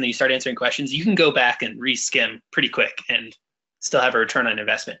pass and then you start answering questions, you can go back and reskim pretty quick and still have a return on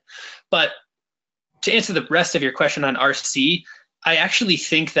investment. But to answer the rest of your question on RC, I actually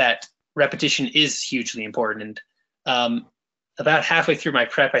think that repetition is hugely important. And about halfway through my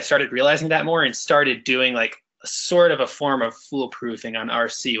prep, I started realizing that more and started doing like a sort of a form of foolproofing on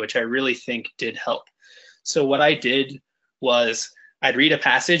RC, which I really think did help. So what I did was I'd read a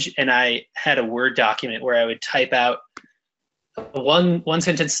passage and I had a Word document where I would type out one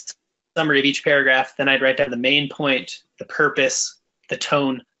sentence summary of each paragraph. Then I'd write down the main point, the purpose, the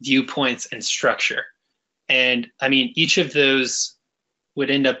tone, viewpoints, and structure. And I mean, each of those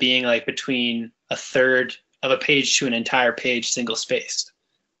would end up being like between a third of a page to an entire page, single spaced.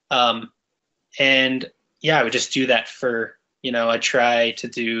 And yeah, I would just do that for, I'd try to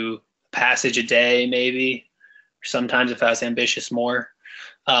do a passage a day, maybe, or sometimes if I was ambitious, more.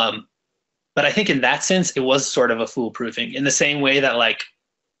 But I think in that sense, it was sort of a foolproofing in the same way that like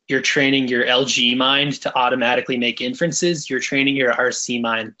you're training your LG mind to automatically make inferences. You're training your RC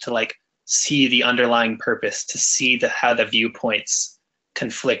mind to like see the underlying purpose, to see how the viewpoints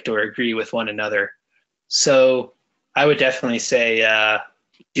conflict or agree with one another. So I would definitely say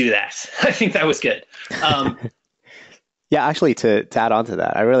do that. I think that was good. Yeah, actually, to add on to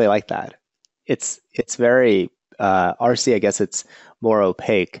that, I really like that. It's very RC. I guess it's more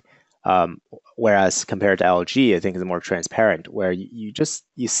opaque, whereas compared to LG, I think it's more transparent, where you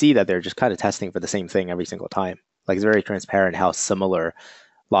see that they're just kind of testing for the same thing every single time. Like it's very transparent how similar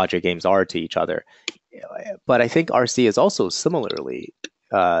logic games are to each other. But I think RC is also similarly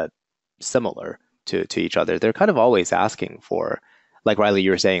similar to each other. They're kind of always asking for, like Riley, you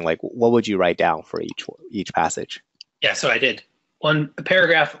were saying, like what would you write down for each passage? Yeah, so I did. one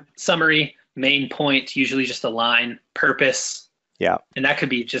paragraph summary, main point, usually just a line, purpose. Yeah. And that could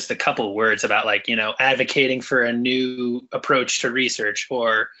be just a couple words about like, advocating for a new approach to research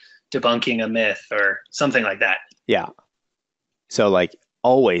or debunking a myth or something like that. Yeah. So like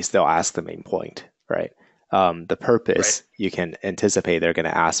always they'll ask the main point, right? The purpose, you can anticipate they're going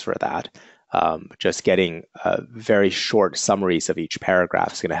to ask for that. Just getting very short summaries of each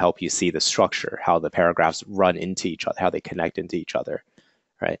paragraph is going to help you see the structure, how the paragraphs run into each other, how they connect into each other,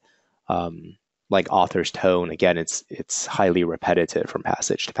 right? Like author's tone, again, it's highly repetitive from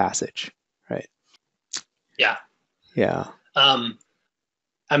passage to passage, right? Yeah. Yeah.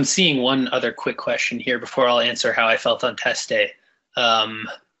 I'm seeing one other quick question here before I'll answer how I felt on test day.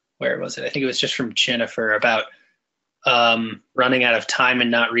 Where was it? I think it was just from Jennifer about running out of time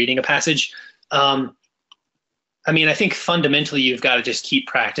and not reading a passage. I think fundamentally you've got to just keep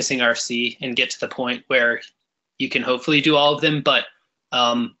practicing RC and get to the point where you can hopefully do all of them. But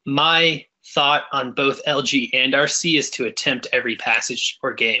my thought on both LG and RC is to attempt every passage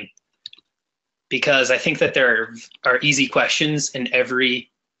or game, because I think that there are easy questions in every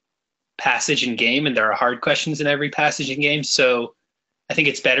passage and game, and there are hard questions in every passage and game. So I think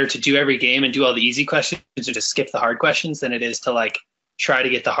it's better to do every game and do all the easy questions and just skip the hard questions than it is to like try to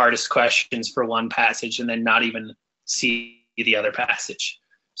get the hardest questions for one passage and then not even see the other passage.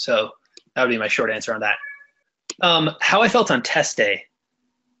 So that would be my short answer on that. How I felt on test day.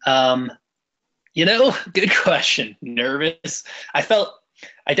 Good question. Nervous. I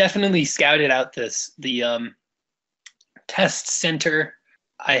definitely scouted out the test center.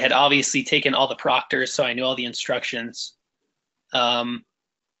 I had obviously taken all the proctors, so I knew all the instructions. I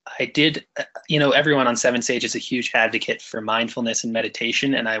did, everyone on 7Sage is a huge advocate for mindfulness and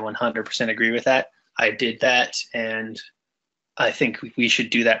meditation, and I 100% agree with that. I did that, and I think we should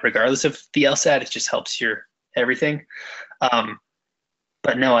do that regardless of the LSAT. It just helps your everything.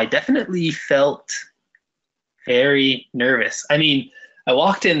 But no, I definitely felt very nervous. I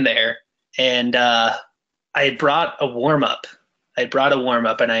walked in there and I had brought a warm-up.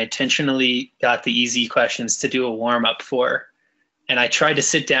 And I intentionally got the easy questions to do a warm-up for. And I tried to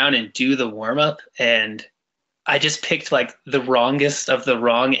sit down and do the warm-up, and I just picked like the wrongest of the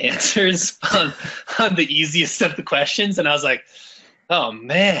wrong answers on the easiest of the questions. And I was like, oh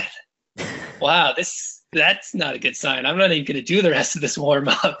man, wow, that's not a good sign. I'm not even going to do the rest of this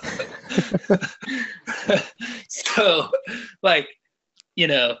warm-up. So like,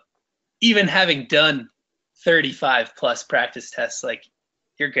 even having done 35 plus practice tests, like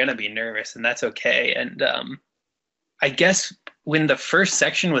you're going to be nervous, and that's okay. And I guess when the first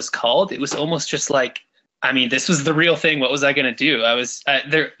section was called, it was almost just like, this was the real thing. What was I going to do?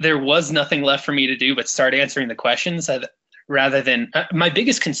 There was nothing left for me to do but start answering the questions rather than my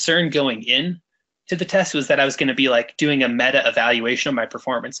biggest concern going in to the test was that I was going to be like doing a meta evaluation of my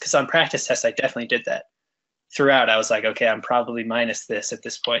performance. Because on practice tests, I definitely did that. Throughout, I was like, okay, I'm probably minus this at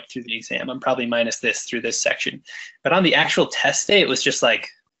this point through the exam. I'm probably minus this through this section. But on the actual test day, it was just like,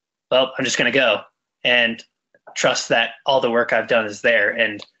 well, I'm just going to go and trust that all the work I've done is there.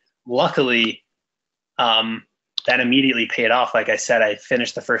 And luckily, that immediately paid off. Like I said, I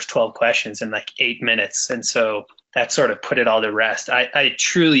finished the first 12 questions in like 8 minutes. And so that sort of put it all to rest. I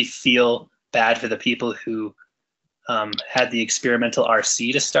truly feel bad for the people who had the experimental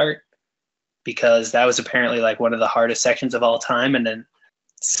RC to start, because that was apparently like one of the hardest sections of all time. And then,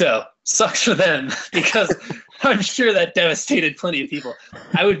 so sucks for them because I'm sure that devastated plenty of people.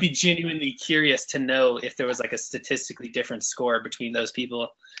 I would be genuinely curious to know if there was like a statistically different score between those people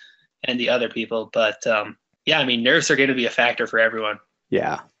and the other people. But nerves are going to be a factor for everyone.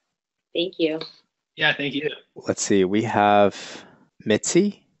 Yeah. Thank you. Yeah, thank you. Let's see. We have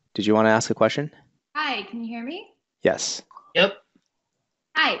Mitzi. Did you want to ask a question? Hi, can you hear me? Yes. Yep.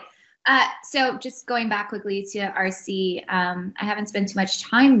 Hi. So just going back quickly to RC, I haven't spent too much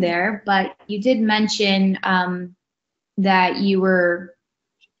time there, but you did mention that you were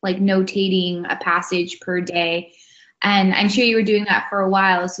like notating a passage per day, and I'm sure you were doing that for a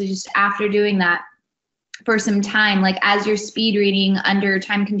while. So just after doing that for some time, like as you're speed reading under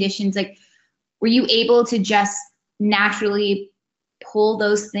time conditions, like were you able to just naturally pull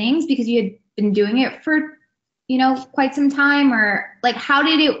those things because you had been doing it for, quite some time, or like how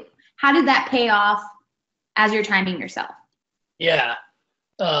did that pay off as you're timing yourself? Yeah,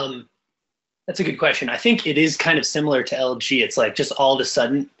 that's a good question. I think it is kind of similar to LG. It's like just all of a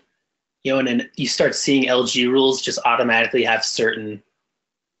sudden, and then you start seeing LG rules just automatically have certain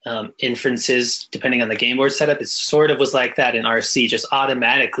inferences depending on the game board setup. It sort of was like that in RC, just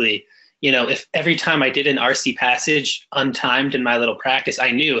automatically. If every time I did an RC passage untimed in my little practice,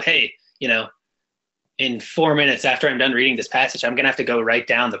 I knew, hey, in 4 minutes after I'm done reading this passage, I'm going to have to go write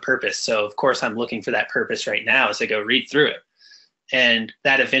down the purpose. So of course I'm looking for that purpose right now as I go read through it. And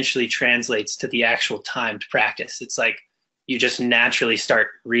that eventually translates to the actual timed practice. It's like you just naturally start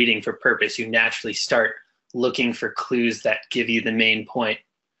reading for purpose. You naturally start looking for clues that give you the main point.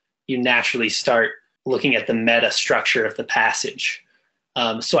 You naturally start looking at the meta structure of the passage.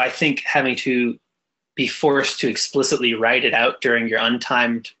 So I think having to be forced to explicitly write it out during your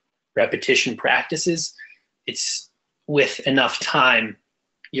untimed repetition practices, it's with enough time,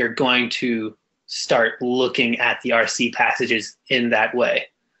 you're going to start looking at the RC passages in that way.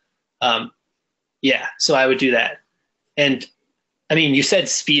 So I would do that. And I mean, you said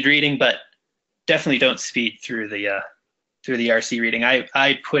speed reading, but definitely don't speed through the RC reading.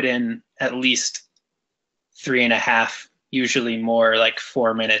 I put in at least 3.5, usually more, like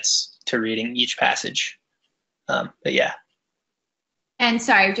 4 minutes to reading each passage. But yeah. And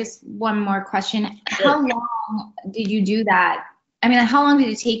sorry, just one more question. Sure. How long did you do that? I mean, how long did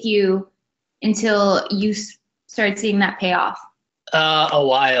it take you until you started seeing that payoff? A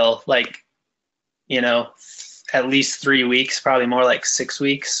while, like, at least 3 weeks, probably more like 6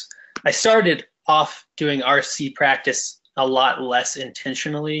 weeks. I started off doing RC practice a lot less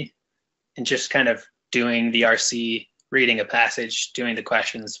intentionally and just kind of doing the RC, reading a passage, doing the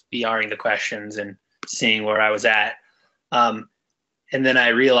questions, BRing the questions, and seeing where I was at. And then I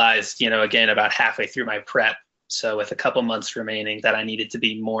realized, again, about halfway through my prep, so with a couple months remaining, that I needed to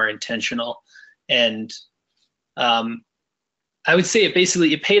be more intentional. And I would say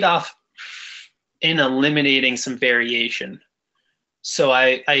it paid off in eliminating some variation. So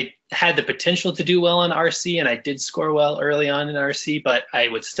I had the potential to do well on RC, and I did score well early on in RC, but I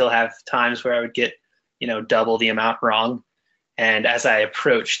would still have times where I would get, double the amount wrong. And as I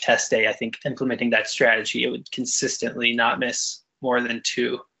approached test day, I think implementing that strategy, it would consistently not miss more than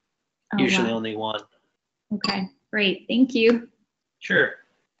 2, usually only 1. Okay, great. Thank you. Sure.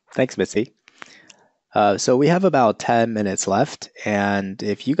 Thanks, Missy. So we have about 10 minutes left, and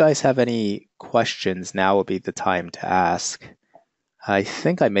if you guys have any questions, now would be the time to ask. I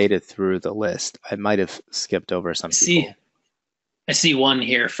think I made it through the list. I might have skipped over some people. I see one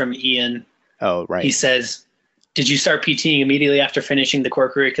here from Ian. Oh, right. He says, did you start PTing immediately after finishing the core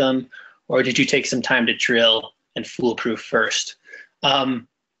curriculum, or did you take some time to drill and foolproof first?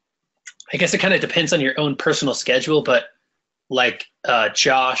 I guess it kind of depends on your own personal schedule, but like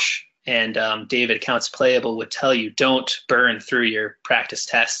Josh and David Accounts Playable would tell you, don't burn through your practice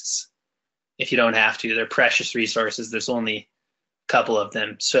tests if you don't have to. They're precious resources. There's only a couple of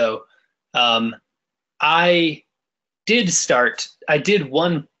them. So I did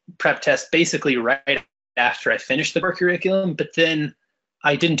one prep test basically right after I finished the core curriculum, but then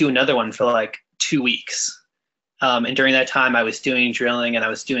I didn't do another one for like 2 weeks. And during that time, I was doing drilling and I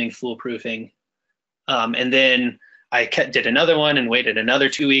was doing foolproofing. And then I did another one and waited another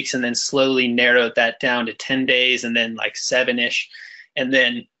 2 weeks, and then slowly narrowed that down to 10 days and then like 7-ish. And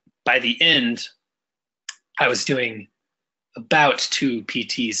then by the end, I was doing about 2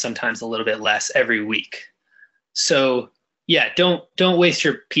 PTs, sometimes a little bit less, every week. So yeah, don't waste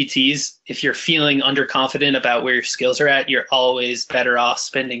your PTs. If you're feeling underconfident about where your skills are at, you're always better off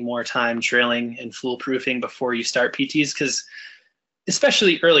spending more time drilling and foolproofing before you start PTs, because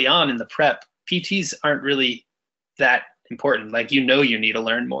especially early on in the prep, PTs aren't really that important. Like, you need to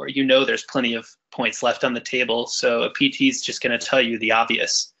learn more. There's plenty of points left on the table, so a PT is just going to tell you the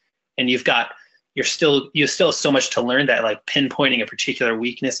obvious. And you still have so much to learn that like pinpointing a particular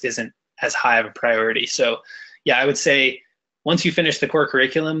weakness isn't as high of a priority. So yeah, I would say once you finish the core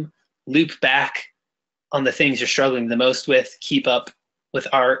curriculum, loop back on the things you're struggling the most with, keep up with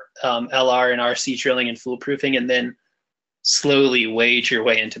our LR and RC drilling and foolproofing, and then slowly wade your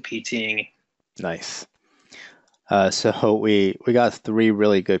way into PTing. Nice. So we got 3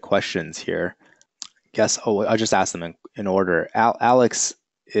 really good questions here. I'll just ask them in order. Alex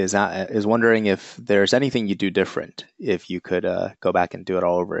is wondering if there's anything you do different if you could go back and do it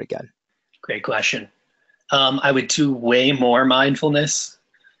all over again. Great question. I would do way more mindfulness.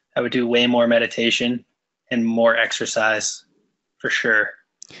 I would do way more meditation and more exercise, for sure.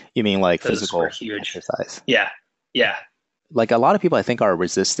 You mean like Those physical were huge. exercise? Yeah. Like a lot of people, I think, are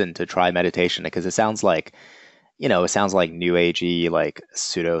resistant to try meditation because it sounds like, new agey, like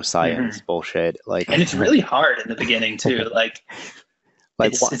pseudoscience bullshit. And it's really hard in the beginning too.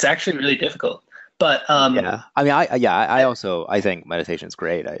 It's actually really difficult. But yeah, I mean, I think meditation is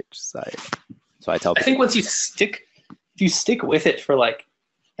great. So I tell people. I think once if you stick with it for like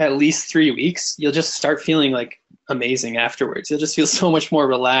at least 3 weeks, you'll just start feeling like amazing afterwards. You'll just feel so much more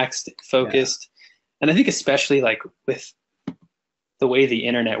relaxed and focused. Yeah. And I think especially like with the way the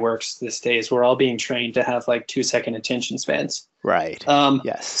internet works these days. We're all being trained to have like 2-second attention spans. Right.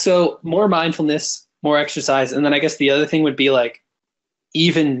 Yes. So more mindfulness, more exercise. And then I guess the other thing would be like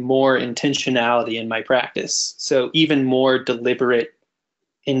even more intentionality in my practice. So even more deliberate,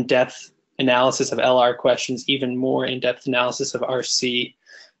 in-depth analysis of LR questions, even more in-depth analysis of RC.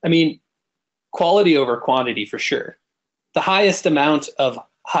 I mean, quality over quantity for sure. The highest amount of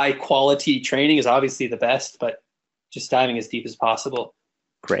high quality training is obviously the best, but just diving as deep as possible.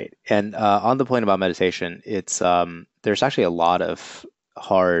 Great. And on the point about meditation, it's there's actually a lot of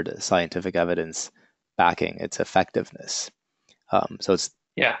hard scientific evidence backing its effectiveness. So it's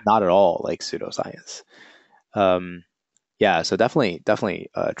not at all like pseudoscience. Yeah, so definitely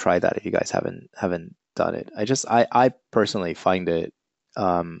try that if you guys haven't done it. I personally find it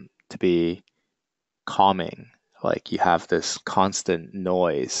to be calming. Like you have this constant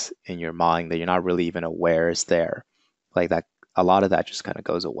noise in your mind that you're not really even aware is there. Like that, a lot of that just kind of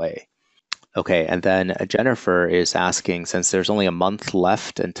goes away. Okay, and then Jennifer is asking, since there's only a month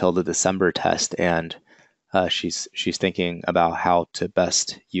left until the December test, and she's thinking about how to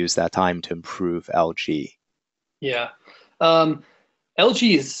best use that time to improve LG. Yeah.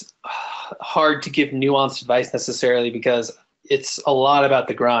 LG is hard to give nuanced advice necessarily because it's a lot about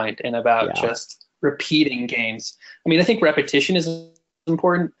the grind and about just repeating games. I mean, I think repetition is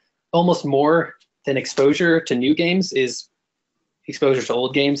important. Almost more than exposure to new games is exposure to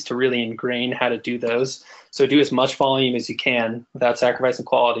old games to really ingrain how to do those. So do as much volume as you can without sacrificing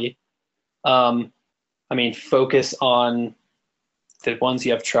quality. I mean, focus on the ones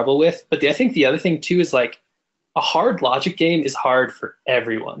you have trouble with. But I think the other thing too is like a hard logic game is hard for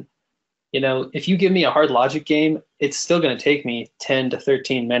everyone. You know, if you give me a hard logic game, it's still going to take me 10 to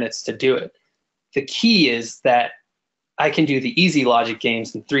 13 minutes to do it. The key is that I can do the easy logic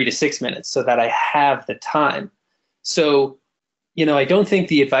games in 3 to 6 minutes so that I have the time. So, you know, I don't think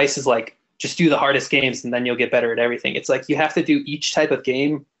the advice is like, just do the hardest games and then you'll get better at everything. It's like you have to do each type of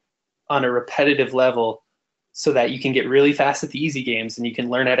game on a repetitive level so that you can get really fast at the easy games and you can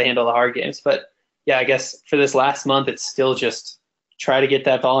learn how to handle the hard games. But yeah, I guess for this last month, it's still just try to get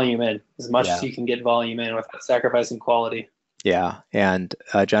that volume in as much as you can get volume in without sacrificing quality. Yeah. And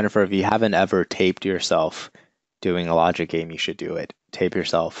Jennifer, if you haven't ever taped yourself doing a logic game, you should do it. Tape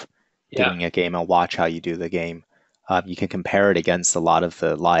yourself doing a game and watch how you do the game. You can compare it against a lot of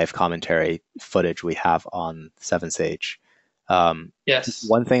the live commentary footage we have on 7Sage. Yes.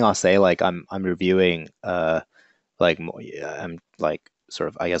 One thing I'll say, like I'm reviewing, I'm like sort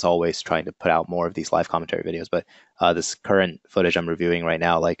of, I guess, always trying to put out more of these live commentary videos, but this current footage I'm reviewing right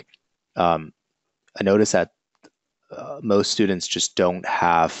now, like I notice that most students just don't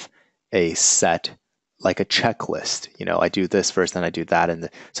have a set, like a checklist. You know, I do this first, then I do that, and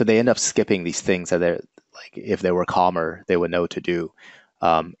so they end up skipping these things that they're like, if they were calmer, they would know to do,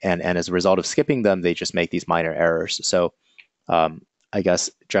 and as a result of skipping them, they just make these minor errors. So I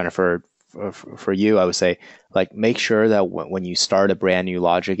guess, Jennifer, for you, I would say, like, make sure that when you start a brand new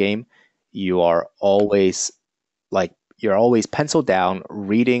logic game, you're always penciled down,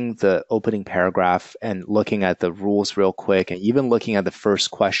 reading the opening paragraph and looking at the rules real quick, and even looking at the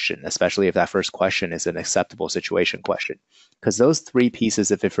first question, especially if that first question is an acceptable situation question, because those 3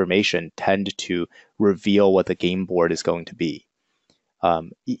 pieces of information tend to reveal what the game board is going to be.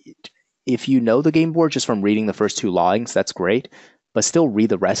 If you know the game board just from reading the first 2 lines, that's great, but still read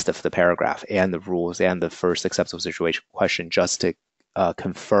the rest of the paragraph and the rules and the first acceptable situation question just to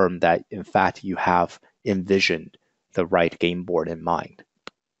confirm that, in fact, you have envisioned the right game board in mind.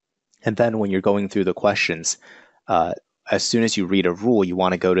 And then when you're going through the questions, as soon as you read a rule, you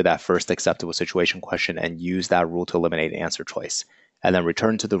want to go to that first acceptable situation question and use that rule to eliminate an answer choice, and then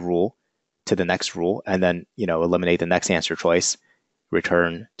return to the rule, to the next rule, and then, you know, eliminate the next answer choice,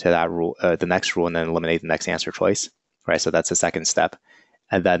 return to that rule, the next rule, and then eliminate the next answer choice. Right, so that's the second step.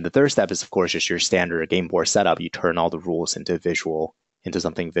 And then the third step is, of course, just your standard game board setup. You turn all the rules into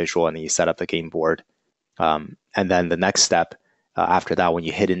something visual, and then you set up the game board. And then the next step after that, when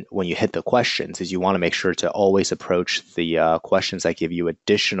you hit the questions, is you want to make sure to always approach the questions that give you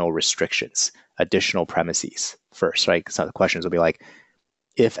additional restrictions, additional premises first, right? So the questions will be like,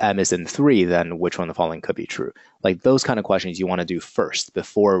 if M is in 3, then which one of the following could be true? Like those kind of questions you want to do first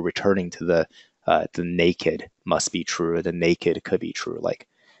before returning to the naked must be true, or the naked could be true, like,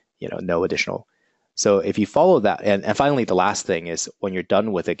 you know, no additional. So if you follow that, and finally the last thing is, when you're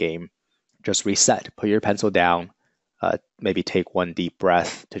done with a game, just reset, put your pencil down, maybe take 1 deep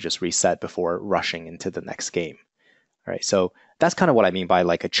breath to just reset before rushing into the next game. All right, so that's kind of what I mean by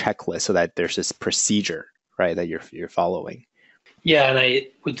like a checklist, so that there's this procedure, right, that you're following. Yeah, and I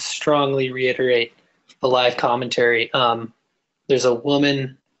would strongly reiterate the live commentary. there's a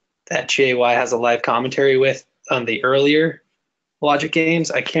woman that JY has a live commentary with on the earlier logic games.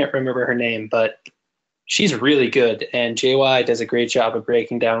 I can't remember her name, but she's really good, and JY does a great job of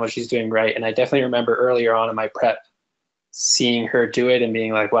breaking down what she's doing right. And I definitely remember earlier on in my prep seeing her do it and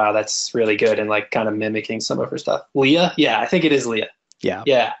being like, wow, that's really good, and like kind of mimicking some of her stuff. Leah? Yeah, I think it is Leah. Yeah.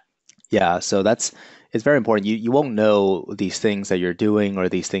 Yeah. Yeah. So it's very important. You won't know these things that you're doing or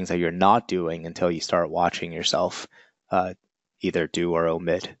these things that you're not doing until you start watching yourself either do or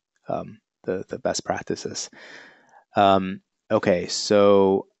omit the best practices. Okay,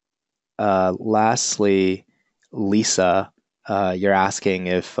 so lastly, Lisa, you're asking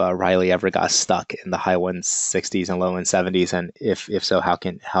if Riley ever got stuck in the high 160s and low 170s, and if so, how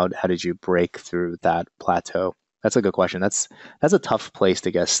did you break through that plateau? That's a good question. That's a tough place to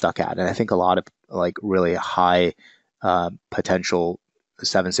get stuck at, and I think a lot of like really high potential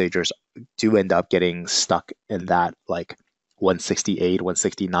 7Sagers do end up getting stuck in that like 168,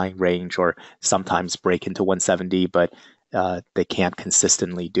 169 range, or sometimes break into 170, but they can't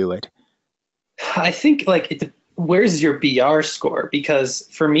consistently do it. I think like where's your BR score? Because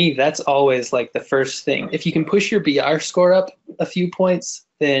for me, that's always like the first thing. If you can push your BR score up a few points,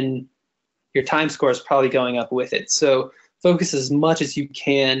 then your time score is probably going up with it. So focus as much as you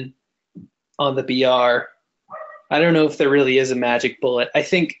can on the BR. I don't know if there really is a magic bullet. I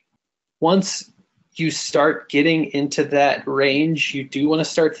think once you start getting into that range, you do want to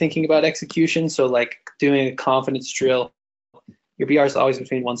start thinking about execution. So like doing a confidence drill, your BR is always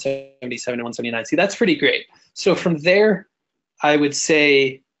between 177 and 179. See, that's pretty great. So from there, I would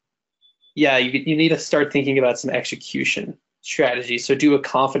say, yeah, you need to start thinking about some execution strategy. So do a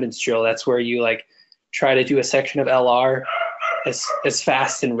confidence drill. That's where you like try to do a section of LR as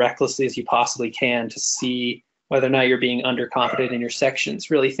fast and recklessly as you possibly can to see whether or not you're being underconfident in your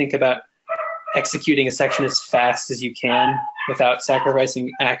sections. Really think about executing a section as fast as you can without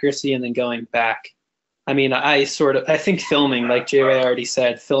sacrificing accuracy and then going back. I mean, I think filming, like Jay already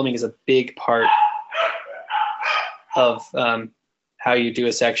said, filming is a big part of how you do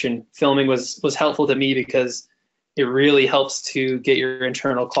a section. Filming was helpful to me because it really helps to get your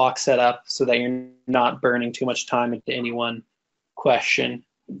internal clock set up so that you're not burning too much time into any one question.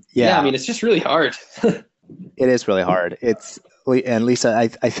 Yeah, I mean, it's just really hard. It is really hard. And Lisa,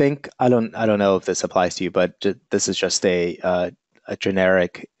 I think I don't know if this applies to you, but this is just a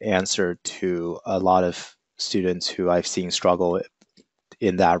generic answer to a lot of students who I've seen struggle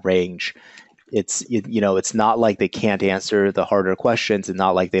in that range. It's it's not like they can't answer the harder questions, and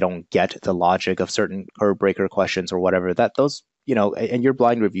not like they don't get the logic of certain curve breaker questions or whatever. That those and your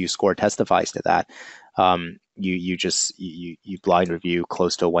blind review score testifies to that. You blind review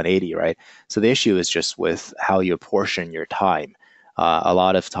close to 180, right? So the issue is just with how you apportion your time. A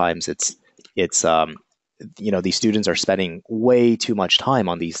lot of times it's these students are spending way too much time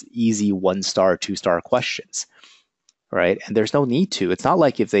on these easy 1-star, 2-star questions, right? And there's no need to. It's not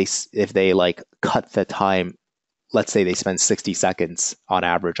like if they like cut the time, let's say they spend 60 seconds on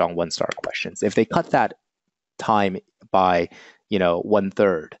average on 1-star questions. If they cut that time by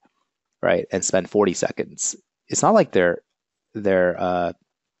 1/3, right, and spend 40 seconds, it's not like their it's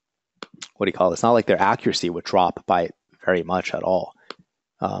not like their accuracy would drop by very much at all,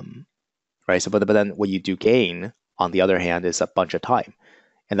 right? So, but then what you do gain, on the other hand, is a bunch of time,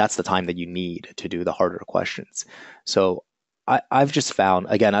 and that's the time that you need to do the harder questions. So, I've just found,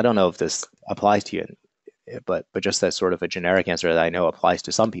 again, I don't know if this applies to you, but just as sort of a generic answer that I know applies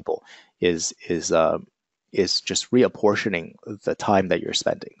to some people is just reapportioning the time that you're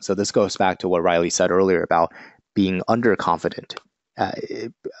spending. So this goes back to what Riley said earlier about being underconfident,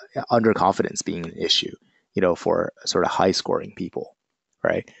 underconfidence being an issue, for sort of high scoring people,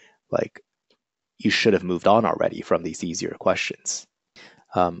 right? Like you should have moved on already from these easier questions.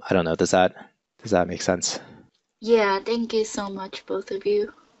 I don't know. Does that make sense? Yeah, thank you so much, both of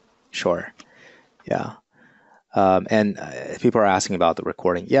you. Sure. Yeah. And people are asking about the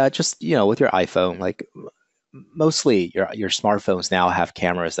recording. Yeah, just with your iPhone, like mostly your smartphones now have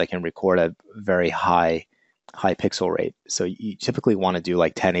cameras that can record at very high pixel rate. So you typically want to do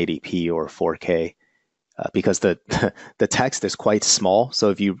like 1080p or 4K because the text is quite small. So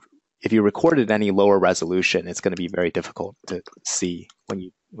if you record at any lower resolution, it's going to be very difficult to see when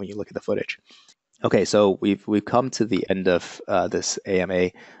you look at the footage. Okay, so we've come to the end of this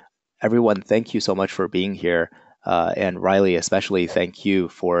AMA. Everyone, thank you so much for being here, and Riley especially, thank you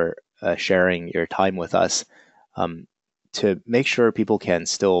for sharing your time with us. To make sure people can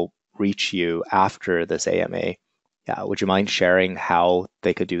still reach you after this AMA, would you mind sharing how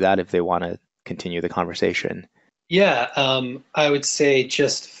they could do that if they want to continue the conversation? Yeah, I would say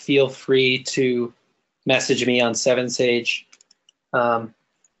just feel free to message me on 7Sage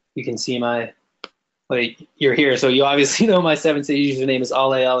You can see my, like, you're here, so you obviously know my 7Sager username is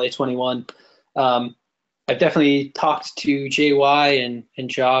AllezAllez21. I've definitely talked to JY and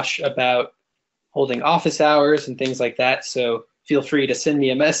Josh about holding office hours and things like that, so feel free to send me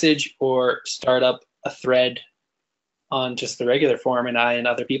a message or start up a thread on just the regular forum, and I and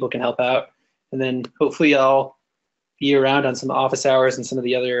other people can help out. And then hopefully I'll be around on some office hours and some of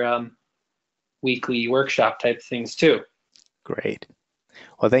the other weekly workshop type things too. Great.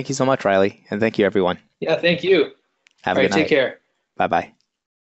 Well, thank you so much, Riley, and thank you, everyone. Yeah, thank you. Have All a right, good night. take care. Bye-bye.